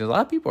opinions, because a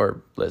lot of people are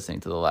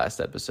listening to the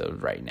last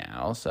episode right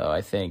now. So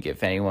I think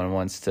if anyone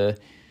wants to,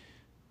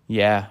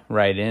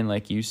 write in,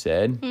 like you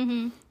said.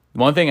 Mm-hmm.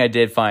 One thing I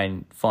did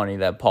find funny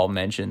that Paul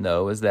mentioned,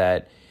 though, was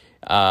that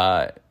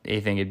he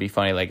think it'd be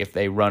funny, like, if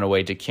they run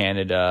away to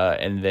Canada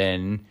and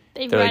then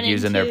they're like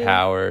using their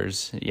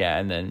powers. Yeah,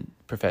 and then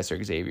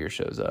Professor Xavier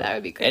shows up. That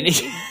would be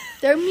crazy.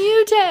 They're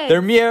mutants.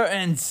 They're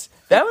mutants.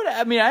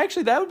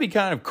 That would be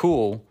kind of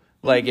cool.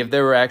 Like, if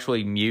there were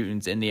actually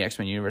mutants in the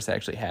X-Men universe that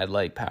actually had,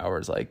 like,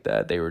 powers like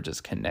that. They were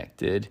just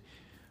connected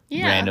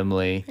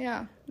randomly.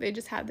 Yeah, they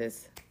just had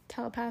this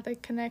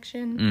telepathic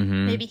connection.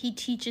 Mm-hmm. Maybe he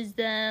teaches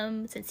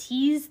them, since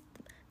he's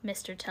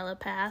Mr.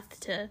 Telepath,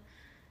 to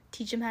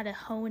teach them how to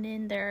hone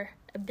in their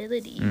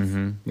abilities.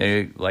 Mm-hmm.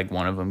 Maybe, like,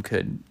 one of them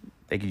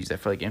they could use that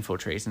for, like,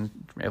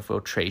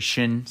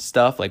 infiltration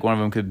stuff. Like, one of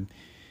them could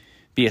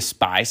be a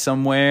spy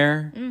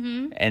somewhere,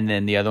 and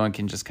then the other one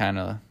can just kind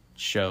of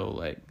show,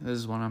 like, this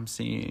is what I'm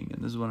seeing,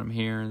 and this is what I'm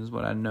hearing, this is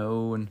what I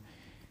know, and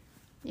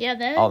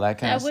all that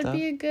kind of stuff. That would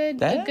be a good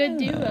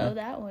duo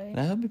that way.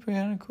 That would be pretty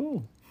kind of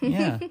cool.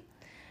 Yeah.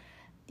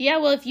 Yeah,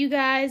 well, if you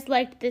guys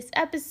liked this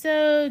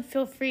episode,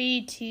 feel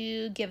free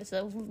to give us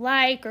a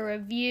like or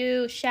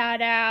review,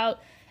 shout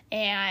out,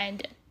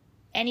 and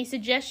any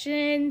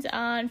suggestions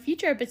on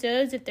future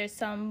episodes. If there's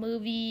some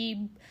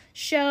movie,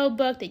 show,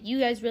 book that you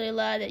guys really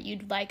love that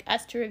you'd like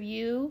us to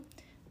review,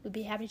 we'd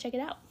be happy to check it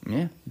out.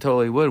 Yeah,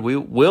 totally would.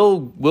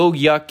 We'll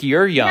yuck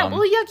your yum. Yeah,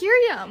 we'll yuck your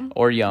yum.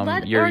 Or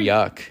yum your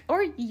yuck.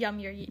 Or yum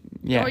your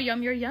yeah. Or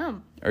yum your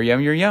yum. Or yum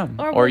your yum.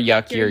 Or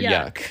yuck your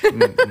yuck.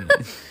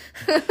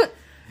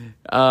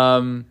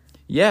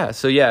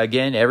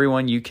 Again,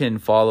 everyone, you can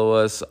follow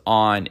us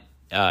on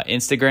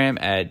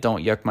Instagram at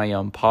Don't Yuck My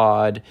Yum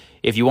Pod.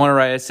 If you want to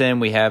write us in,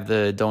 we have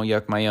the Don't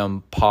Yuck My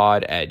Yum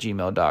Pod at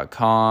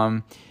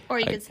gmail.com. Or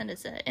you could send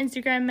us an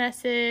Instagram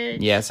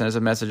message. Yeah, send us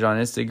a message on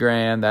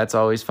Instagram. That's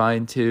always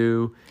fine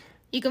too.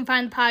 You can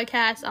find the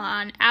podcast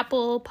on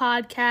Apple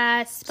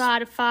Podcasts,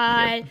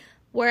 Spotify,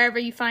 wherever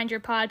you find your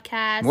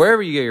podcast.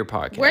 Wherever you get your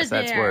podcast,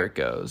 that's where it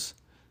goes.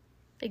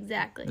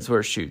 Exactly. That's where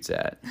it shoots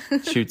at.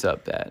 Shoots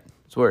up at.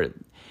 It's where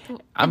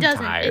I'm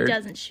tired. It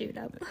doesn't shoot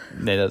up.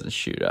 It doesn't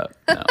shoot up.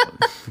 No.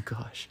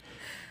 Gosh.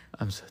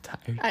 I'm so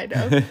tired. I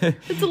know.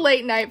 It's a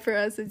late night for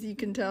us, as you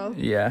can tell.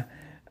 Yeah.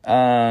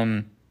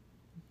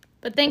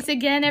 But thanks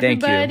again,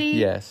 everybody. Thank you.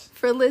 Yes.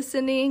 For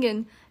listening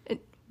and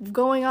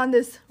going on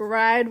this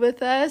ride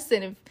with us.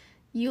 And if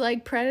you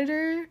like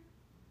Predator,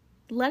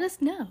 let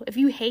us know. If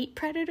you hate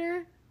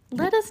Predator,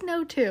 let us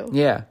know too.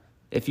 Yeah.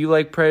 If you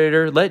like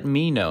Predator, let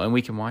me know and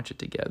we can watch it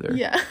together.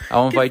 Yeah.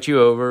 I'll invite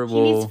you over.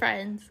 He needs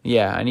friends.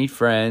 Yeah, I need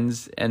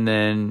friends. And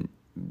then,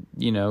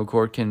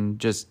 Cord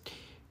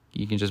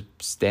you can just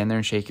stand there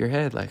and shake your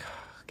head like,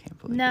 oh, I can't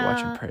believe you're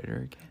watching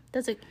Predator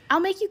again. I'll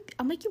make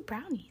you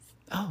brownies.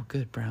 Oh,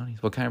 good.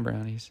 Brownies. What kind of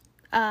brownies?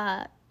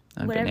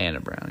 Banana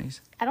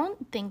brownies. I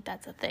don't think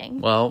that's a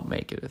thing. Well,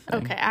 make it a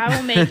thing. Okay, I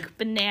will make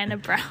banana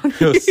brownies.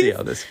 We'll see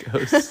how this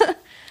goes.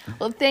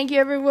 Well, thank you,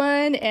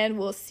 everyone, and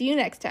we'll see you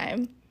next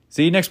time.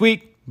 See you next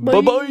week.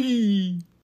 Bye. Bye-bye.